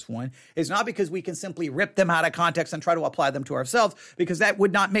 14, verse 1 is not because we can simply rip them out of context and try to apply them to ourselves, because that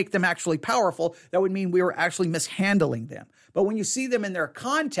would not make them actually powerful. That would mean we were actually mishandling them. But when you see them in their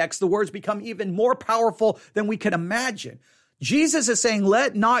context, the words become even more powerful than we could imagine. Jesus is saying,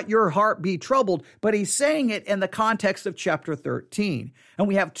 let not your heart be troubled, but he's saying it in the context of chapter 13. And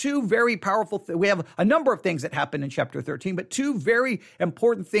we have two very powerful, we have a number of things that happen in chapter 13, but two very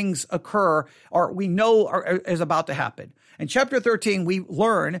important things occur or we know is about to happen. In chapter 13, we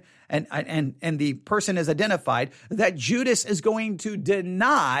learn, and the person is identified, that Judas is going to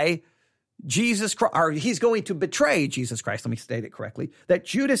deny Jesus Christ, or he's going to betray Jesus Christ. Let me state it correctly, that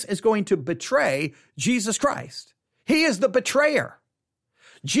Judas is going to betray Jesus Christ. He is the betrayer.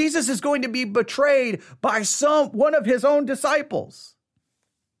 Jesus is going to be betrayed by one of his own disciples.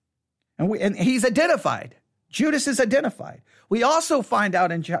 And he's identified. Judas is identified. We also find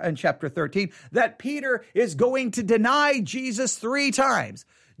out in chapter 13 that Peter is going to deny Jesus 3 times.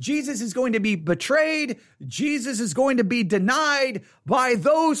 Jesus is going to be betrayed. Jesus is going to be denied by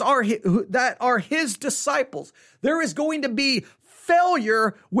those that are his disciples. There is going to be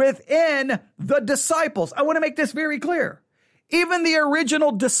failure within the disciples. I want to make this very clear. Even the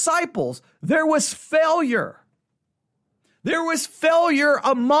original disciples, there was failure. There was failure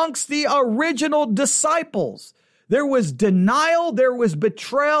amongst the original disciples. There was denial. There was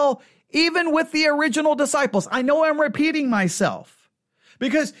betrayal, even with the original disciples. I know I'm repeating myself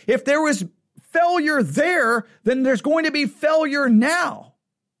because if there was failure there, then there's going to be failure now.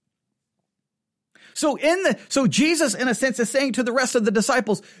 So Jesus, in a sense, is saying to the rest of the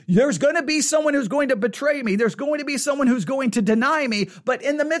disciples, there's going to be someone who's going to betray me. There's going to be someone who's going to deny me. But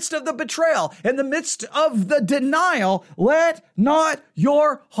in the midst of the betrayal, in the midst of the denial, let not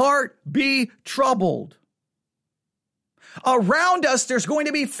your heart be troubled. Around us, there's going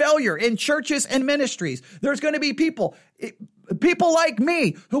to be failure in churches and ministries. There's going to be people like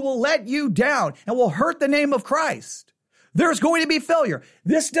me who will let you down and will hurt the name of Christ. There's going to be failure.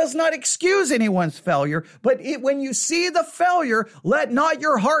 This does not excuse anyone's failure, but when you see the failure, let not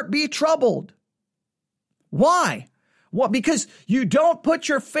your heart be troubled. Why? Well, because you don't put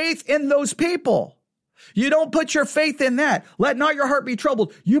your faith in those people. You don't put your faith in that. Let not your heart be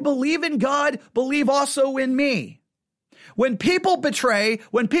troubled. You believe in God, believe also in me. When people betray,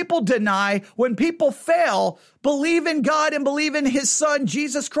 when people deny, when people fail, believe in God and believe in his son,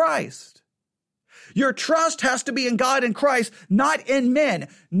 Jesus Christ. Your trust has to be in God and Christ, not in men,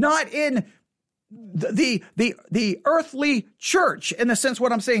 not in the earthly church, in the sense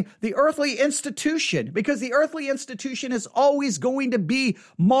what I'm saying, the earthly institution, because the earthly institution is always going to be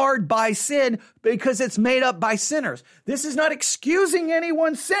marred by sin because it's made up by sinners. This is not excusing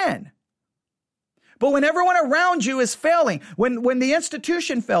anyone's sin. But when everyone around you is failing, when the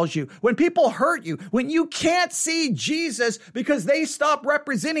institution fails you, when people hurt you, when you can't see Jesus because they stop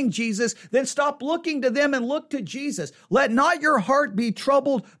representing Jesus, then stop looking to them and look to Jesus. Let not your heart be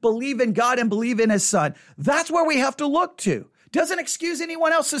troubled. Believe in God and believe in his Son. That's where we have to look to. Doesn't excuse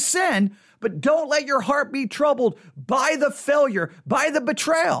anyone else's sin, but don't let your heart be troubled by the failure, by the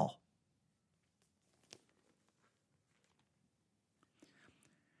betrayal.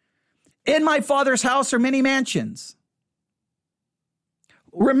 In my Father's house are many mansions.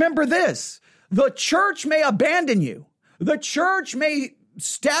 Remember this, the church may abandon you. The church may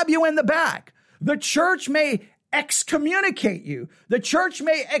stab you in the back. The church may excommunicate you. The church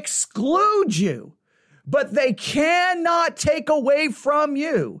may exclude you, but they cannot take away from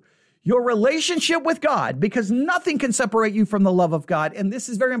you your relationship with God, because nothing can separate you from the love of God. And this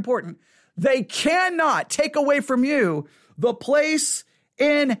is very important. They cannot take away from you the place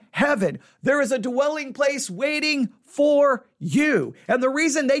in heaven. There is a dwelling place waiting for you. And the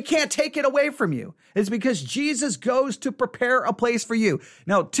reason they can't take it away from you is because Jesus goes to prepare a place for you.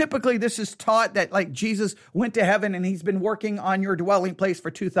 Now, typically this is taught that like Jesus went to heaven and he's been working on your dwelling place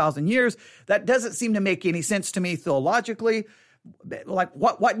for 2,000 years. That doesn't seem to make any sense to me theologically. Like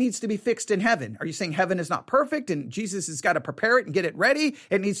what needs to be fixed in heaven? Are you saying heaven is not perfect and Jesus has got to prepare it and get it ready?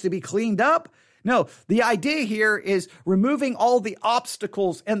 It needs to be cleaned up? No, the idea here is removing all the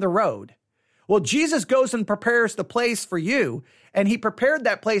obstacles in the road. Well, Jesus goes and prepares the place for you, and he prepared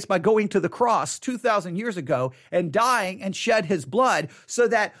that place by going to the cross 2,000 years ago and dying and shed his blood so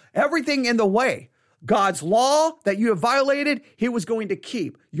that everything in the way, God's law that you have violated, he was going to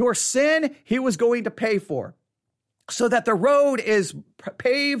keep. Your sin, he was going to pay for. So that the road is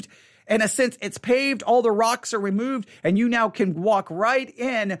paved. In a sense, it's paved, all the rocks are removed, and you now can walk right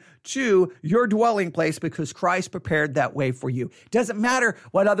in to your dwelling place because Christ prepared that way for you. Doesn't matter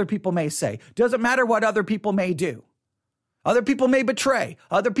what other people may say. Doesn't matter what other people may do. Other people may betray.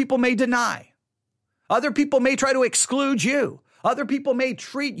 Other people may deny. Other people may try to exclude you. Other people may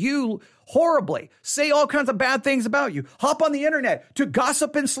treat you horribly, say all kinds of bad things about you, hop on the internet to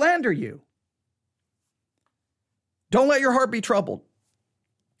gossip and slander you. Don't let your heart be troubled.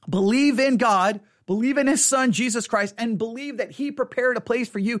 Believe in God, believe in his Son, Jesus Christ, and believe that he prepared a place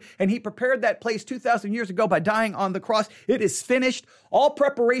for you. And he prepared that place 2,000 years ago by dying on the cross. It is finished. All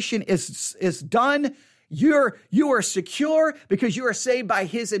preparation is done. You are secure because you are saved by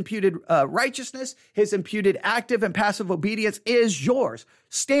his imputed righteousness. His imputed active and passive obedience is yours.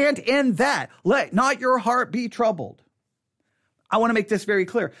 Stand in that. Let not your heart be troubled. I want to make this very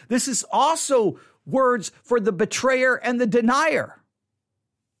clear. This is also words for the betrayer and the denier.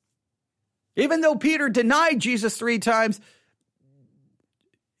 Even though Peter denied Jesus 3 times,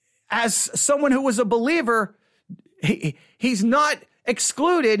 as someone who was a believer, he's not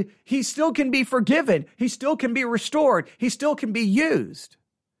excluded. He still can be forgiven. He still can be restored. He still can be used.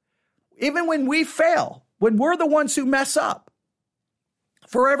 Even when we fail, when we're the ones who mess up.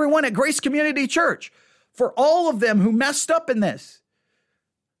 For everyone at Grace Community Church, for all of them who messed up in this,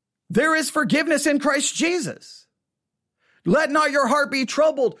 there is forgiveness in Christ Jesus. Let not your heart be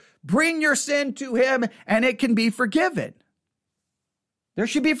troubled. Bring your sin to him and it can be forgiven. There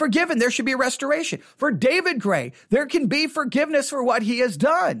should be forgiven. There should be restoration. For David Gray, there can be forgiveness for what he has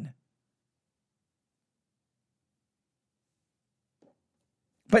done.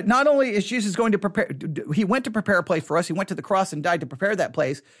 But not only is Jesus going to prepare, he went to prepare a place for us. He went to the cross and died to prepare that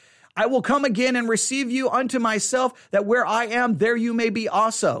place. I will come again and receive you unto myself, that where I am, there you may be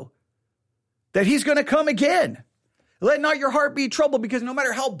also. That he's going to come again. Let not your heart be troubled, because no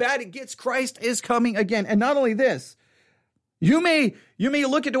matter how bad it gets, Christ is coming again. And not only this, you may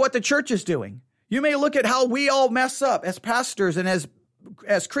look at what the church is doing. You may look at how we all mess up as pastors and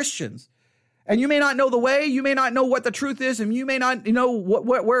as Christians. And you may not know the way, you may not know what the truth is, and you may not know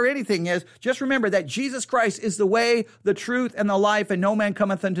where anything is. Just remember that Jesus Christ is the way, the truth, and the life, and no man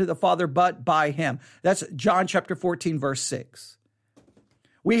cometh unto the Father but by him. That's John chapter 14, verse 6.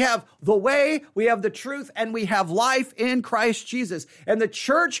 We have the way, we have the truth, and we have life in Christ Jesus. And the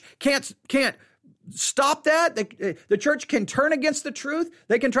church can't stop that. The church can turn against the truth.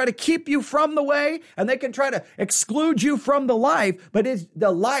 They can try to keep you from the way, and they can try to exclude you from the life. But it's the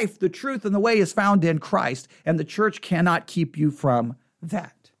life, the truth, and the way is found in Christ, and the church cannot keep you from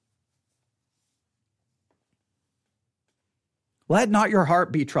that. Let not your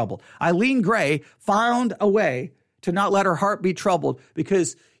heart be troubled. Eileen Gray found a way to not let her heart be troubled,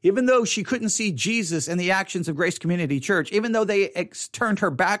 because even though she couldn't see Jesus in the actions of Grace Community Church, even though they turned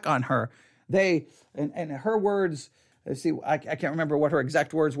her back on her, they, and her words, let's see, I can't remember what her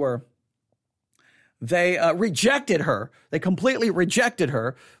exact words were. They rejected her. They completely rejected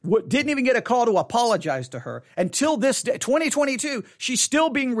her. Didn't even get a call to apologize to her. Until this day, 2022, she's still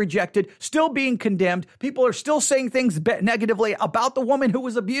being rejected, still being condemned. People are still saying things negatively about the woman who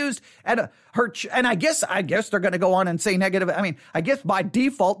was abused. And I guess they're going to go on and say negative. I mean, I guess by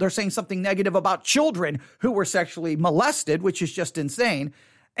default, they're saying something negative about children who were sexually molested, which is just insane.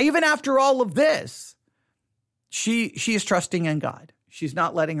 Even after all of this, she is trusting in God. She's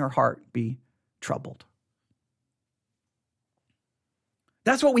not letting her heart be troubled.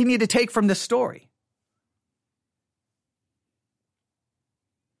 That's what we need to take from this story.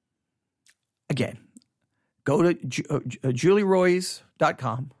 Again, go to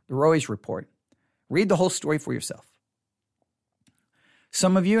julieroys.com, the Roys Report. Read the whole story for yourself.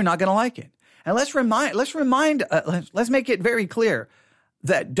 Some of you are not going to like it. And let's make it very clear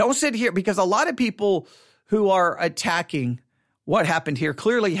that don't sit here, because a lot of people who are attacking what happened here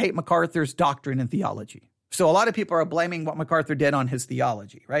clearly hate MacArthur's doctrine and theology. So a lot of people are blaming what MacArthur did on his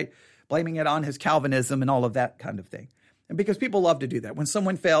theology, right? Blaming it on his Calvinism and all of that kind of thing. And because people love to do that. When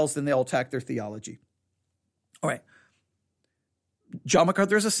someone fails, then they'll attack their theology. All right. John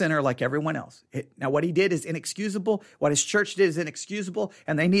MacArthur is a sinner like everyone else. Now, what he did is inexcusable. What his church did is inexcusable,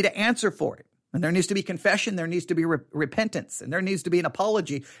 and they need to answer for it. And there needs to be confession. There needs to be repentance, and there needs to be an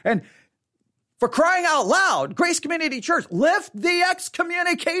apology. And for crying out loud, Grace Community Church, lift the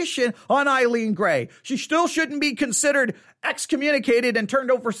excommunication on Eileen Gray. She still shouldn't be considered excommunicated and turned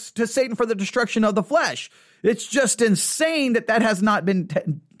over to Satan for the destruction of the flesh. It's just insane that has not been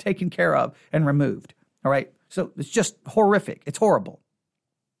taken care of and removed. All right. So it's just horrific. It's horrible.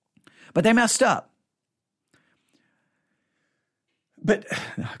 But they messed up. But,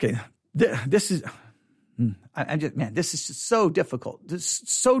 okay, this is... this is just so difficult. This is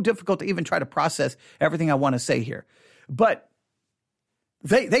so difficult to even try to process everything I want to say here. But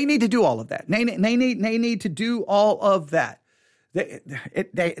they need to do all of that. They need to do all of that.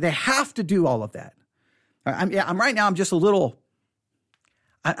 They have to do all of that. I'm just a little.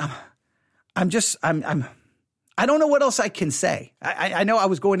 I don't know what else I can say. I know I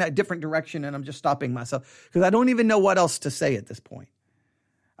was going a different direction, and I'm just stopping myself because I don't even know what else to say at this point.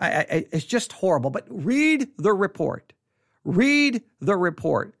 It's just horrible. But read the report. Read the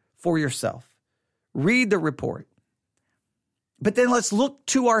report for yourself. Read the report. But then let's look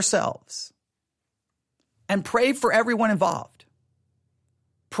to ourselves and pray for everyone involved.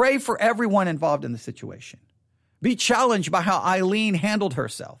 Pray for everyone involved in the situation. Be challenged by how Eileen handled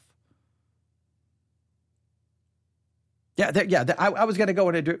herself. I was going to go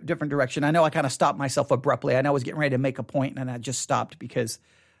in a different direction. I know I kind of stopped myself abruptly. I know I was getting ready to make a point, and I just stopped because,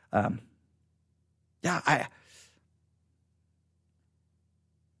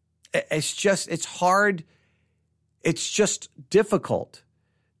 it's hard. It's just difficult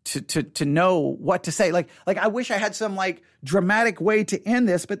to know what to say. Like I wish I had some dramatic way to end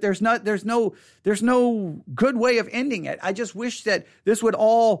this, but there's no good way of ending it. I just wish that this would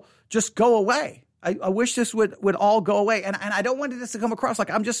all just go away. I wish this would all go away. And I don't want this to come across like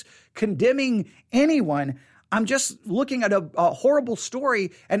I'm just condemning anyone. I'm just looking at a horrible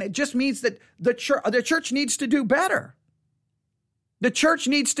story, and it just means that the church needs to do better. The church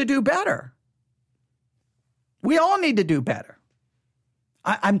needs to do better. We all need to do better.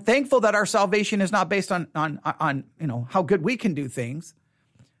 I'm thankful that our salvation is not based on how good we can do things,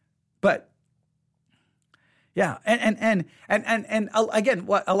 but yeah, and again,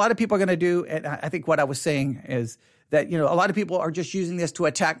 what a lot of people are going to do, and I think what I was saying is that a lot of people are just using this to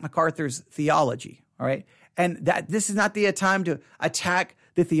attack MacArthur's theology. All right, and that this is not the time to attack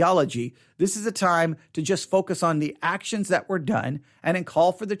the theology. This is a time to just focus on the actions that were done and then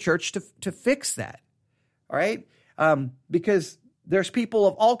call for the church to fix that. All right, because there's people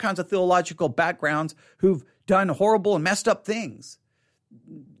of all kinds of theological backgrounds who've done horrible and messed up things.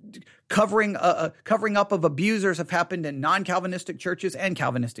 Covering up of abusers have happened in non-Calvinistic churches and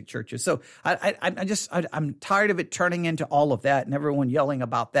Calvinistic churches. So I'm tired of it turning into all of that and everyone yelling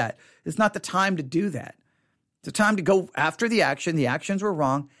about that. It's not the time to do that. It's a time to go after the action. The actions were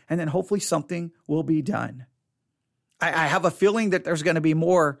wrong, and then hopefully something will be done. I have a feeling that there's going to be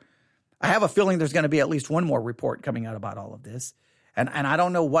more. I have a feeling there's going to be at least one more report coming out about all of this. And I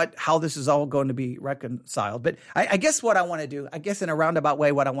don't know how this is all going to be reconciled. But I guess what I want to do, in a roundabout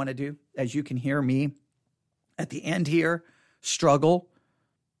way, what I want to do, as you can hear me at the end here, struggle,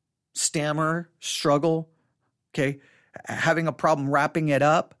 stammer, struggle, okay? having a problem wrapping it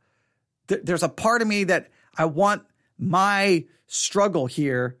up. There's a part of me that I want my struggle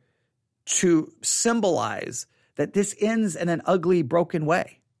here to symbolize that this ends in an ugly, broken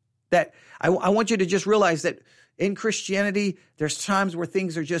way. That I want you to just realize that in Christianity, there's times where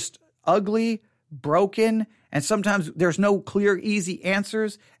things are just ugly, broken, and sometimes there's no clear, easy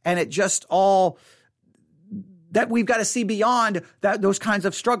answers, and it just all that we've got to see beyond those kinds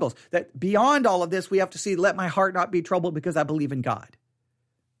of struggles. That beyond all of this, we have to see, let my heart not be troubled because I believe in God.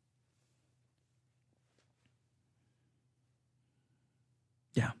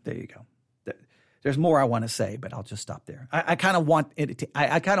 Yeah, there you go. There's more I want to say, but I'll just stop there. I kind of want it.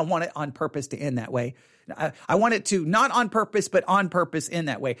 I kind of want it on purpose to end that way. I want it to not on purpose, but on purpose in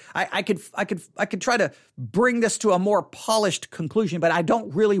that way. I could try to bring this to a more polished conclusion, but I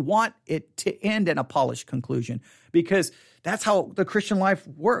don't really want it to end in a polished conclusion because that's how the Christian life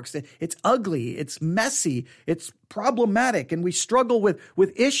works. It's ugly, it's messy, it's problematic, and we struggle with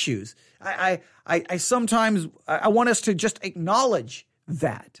issues. I sometimes want us to just acknowledge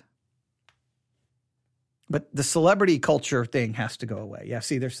that. But the celebrity culture thing has to go away. Yeah,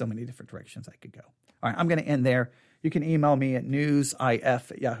 see, there's so many different directions I could go. All right, I'm going to end there. You can email me at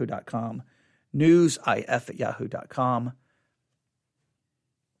newsif@yahoo.com, newsif@yahoo.com.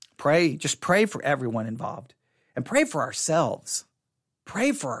 Just pray for everyone involved. And pray for ourselves.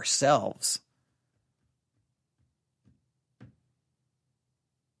 Pray for ourselves.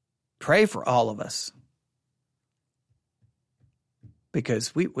 Pray for all of us.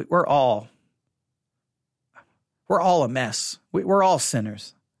 Because we're all a mess. We're all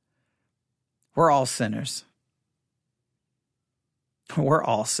sinners. We're all sinners. We're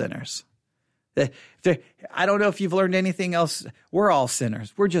all sinners. I don't know if you've learned anything else. We're all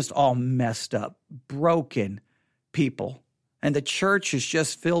sinners. We're just all messed up, broken people. And the church is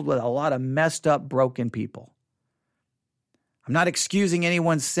just filled with a lot of messed up, broken people. I'm not excusing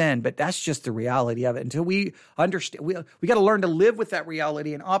anyone's sin, but that's just the reality of it. Until we understand, we got to learn to live with that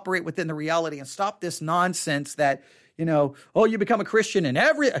reality and operate within the reality and stop this nonsense that, you become a Christian and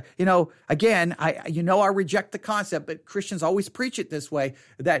again, I reject the concept, but Christians always preach it this way,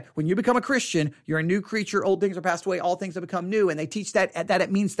 that when you become a Christian, you're a new creature, old things are passed away, all things have become new. And they teach that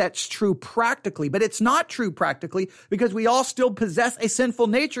it means that's true practically, but it's not true practically because we all still possess a sinful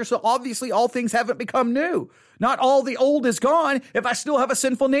nature. So obviously all things haven't become new. Not all the old is gone if I still have a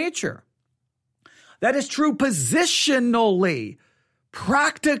sinful nature. That is true positionally.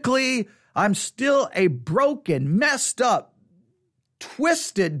 Practically, I'm still a broken, messed up,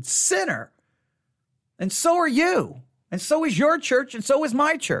 twisted sinner. And so are you. And so is your church, and so is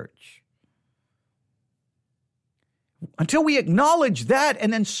my church. Until we acknowledge that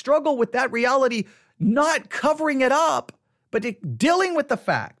and then struggle with that reality, not covering it up, but dealing with the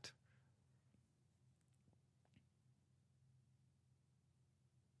fact.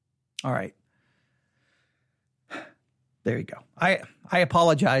 All right. There you go. I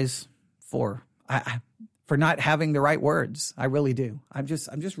apologize for not having the right words. I really do. I'm just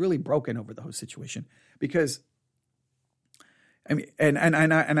really broken over the whole situation because I mean, and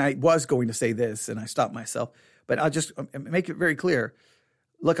I was going to say this and I stopped myself, but I'll just make it very clear.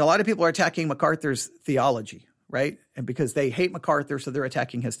 Look, a lot of people are attacking MacArthur's theology, right? And because they hate MacArthur, so they're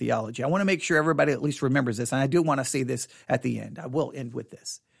attacking his theology. I want to make sure everybody at least remembers this. And I do want to say this at the end. I will end with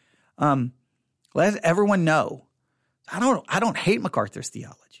this. Let everyone know, I don't hate MacArthur's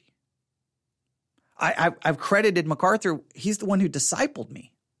theology. I've credited MacArthur. He's the one who discipled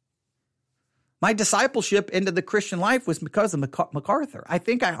me. My discipleship into the Christian life was because of MacArthur. I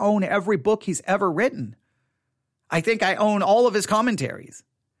think I own every book he's ever written. I think I own all of his commentaries.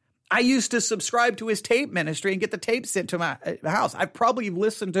 I used to subscribe to his tape ministry and get the tape sent to my house. I've probably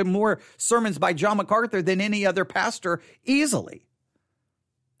listened to more sermons by John MacArthur than any other pastor easily.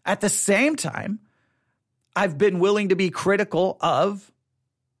 At the same time, I've been willing to be critical of,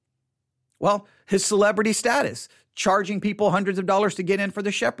 his celebrity status, charging people hundreds of dollars to get in for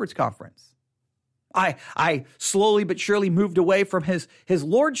the Shepherds Conference. I slowly but surely moved away from his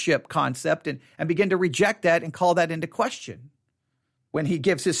lordship concept and began to reject that and call that into question. When he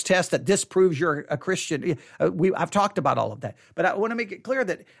gives his test that this proves you're a Christian, I've talked about all of that. But I want to make it clear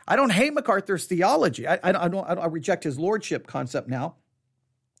that I don't hate MacArthur's theology. I reject his lordship concept now.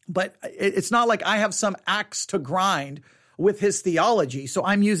 But it's not like I have some axe to grind with his theology. So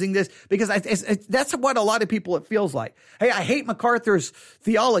I'm using this because that's what a lot of people, it feels like. Hey, I hate MacArthur's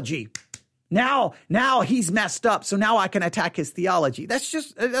theology. Now he's messed up. So now I can attack his theology. That's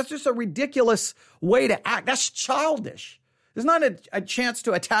just a ridiculous way to act. That's childish. It's not a chance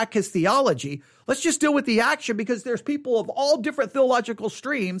to attack his theology. Let's just deal with the action, because there's people of all different theological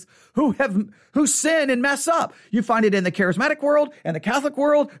streams who sin and mess up. You find it in the charismatic world and the Catholic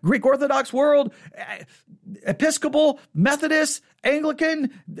world, Greek Orthodox world, Episcopal, Methodist,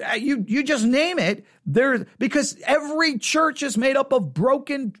 Anglican, you just name it. Because every church is made up of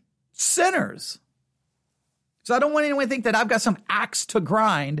broken sinners. So I don't want anyone to think that I've got some axe to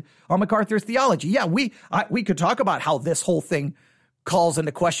grind on MacArthur's theology. Yeah, we could talk about how this whole thing calls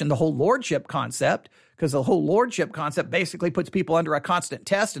into question the whole lordship concept, because the whole lordship concept basically puts people under a constant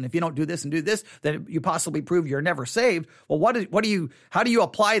test. And if you don't do this and do this, then you possibly prove you're never saved. Well, how do you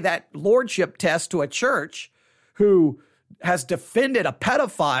apply that lordship test to a church who has defended a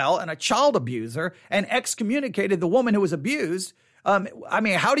pedophile and a child abuser and excommunicated the woman who was abused? How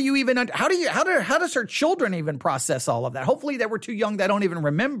does her children even process all of that? Hopefully they were too young. They don't even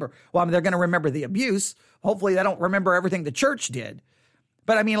remember. Well, they're going to remember the abuse. Hopefully they don't remember everything the church did.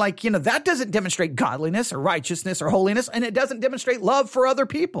 But that doesn't demonstrate godliness or righteousness or holiness, and it doesn't demonstrate love for other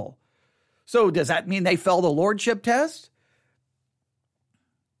people. So does that mean they failed the lordship test?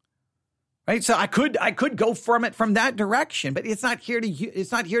 Right? So I could go from that direction, but it's not here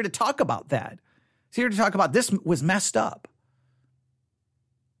to talk about that. It's here to talk about this was messed up.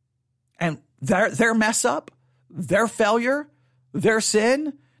 And their mess up, their failure, their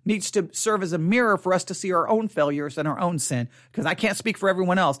sin needs to serve as a mirror for us to see our own failures and our own sin. Because I can't speak for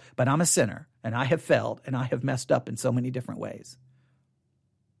everyone else, but I'm a sinner, and I have failed, and I have messed up in so many different ways.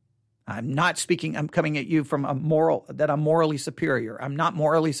 I'm coming at you from I'm morally superior. I'm not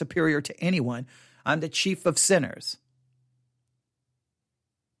morally superior to anyone. I'm the chief of sinners.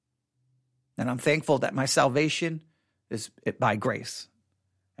 And I'm thankful that my salvation is by grace.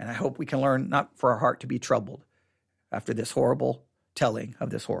 And I hope we can learn not for our heart to be troubled after this horrible telling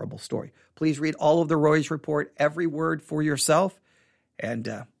of this horrible story. Please read all of the Roys Report, every word for yourself,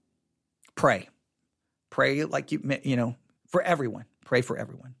 and pray. Pray like for everyone. Pray for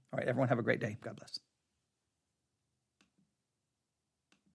everyone. All right, everyone have a great day. God bless.